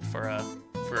friends in for a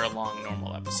long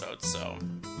normal episode. So,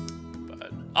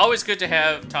 but always good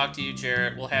to talk to you,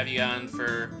 Jarrett. We'll have you on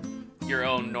for your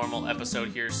own normal episode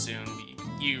here soon.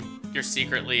 You're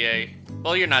secretly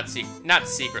you're not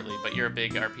secretly, but you're a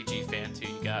big RPG fan too.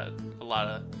 You got a lot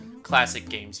of classic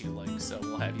games you like, so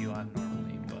we'll have you on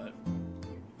normally. But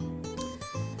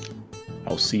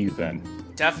I'll see you then.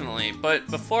 Definitely. But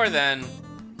before then,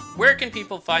 where can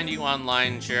people find you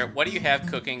online, Jarrett? What do you have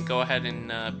cooking? Go ahead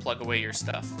and plug away your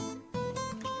stuff.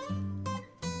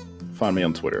 Find me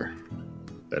on Twitter.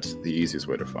 That's the easiest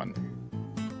way to find me.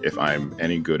 If I'm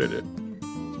any good at it,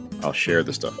 I'll share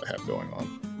the stuff I have going on.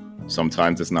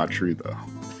 Sometimes it's not true, though.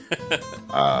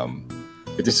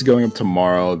 If this is going up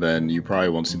tomorrow, then you probably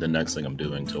won't see the next thing I'm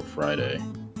doing till Friday.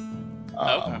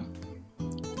 Okay.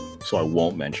 So I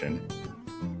won't mention.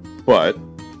 But,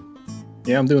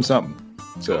 yeah, I'm doing something.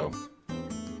 So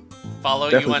follow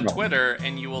you on Twitter,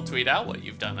 and you will tweet out what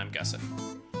you've done, I'm guessing.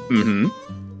 Mm-hmm.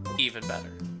 Even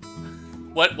better.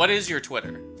 What is your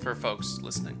Twitter for folks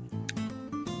listening?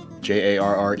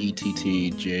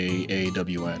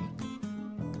 JARRETTJAWN.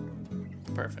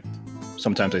 Perfect.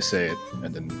 Sometimes I say it,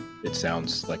 and then it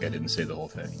sounds like I didn't say the whole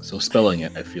thing. So spelling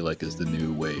it, I feel like, is the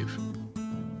new wave.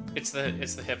 It's the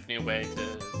hip new way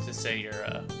to say your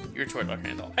Twitter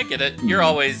handle. I get it. You're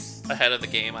always ahead of the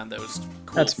game on those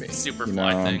cool, That's me. super you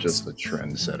fly know, things. I'm just a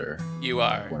trendsetter. You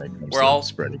are. When it comes We're to all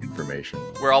spreading information.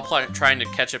 We're all trying to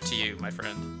catch up to you, my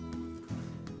friend.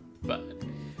 But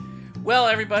Well,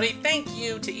 everybody, thank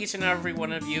you to each and every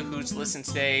one of you who's listened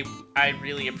today. I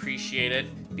really appreciate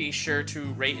it. Be sure to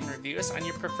rate and review us on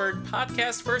your preferred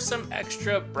podcast for some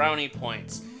extra brownie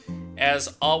points.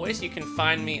 As always, you can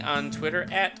find me on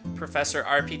Twitter at Professor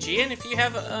RPG, and if you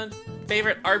have a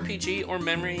favorite RPG or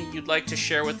memory you'd like to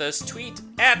share with us, tweet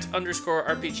at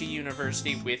 _RPG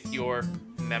University with your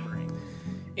memory.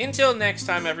 Until next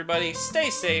time, everybody, stay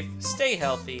safe, stay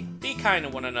healthy, be kind to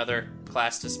one another.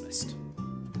 Class dismissed.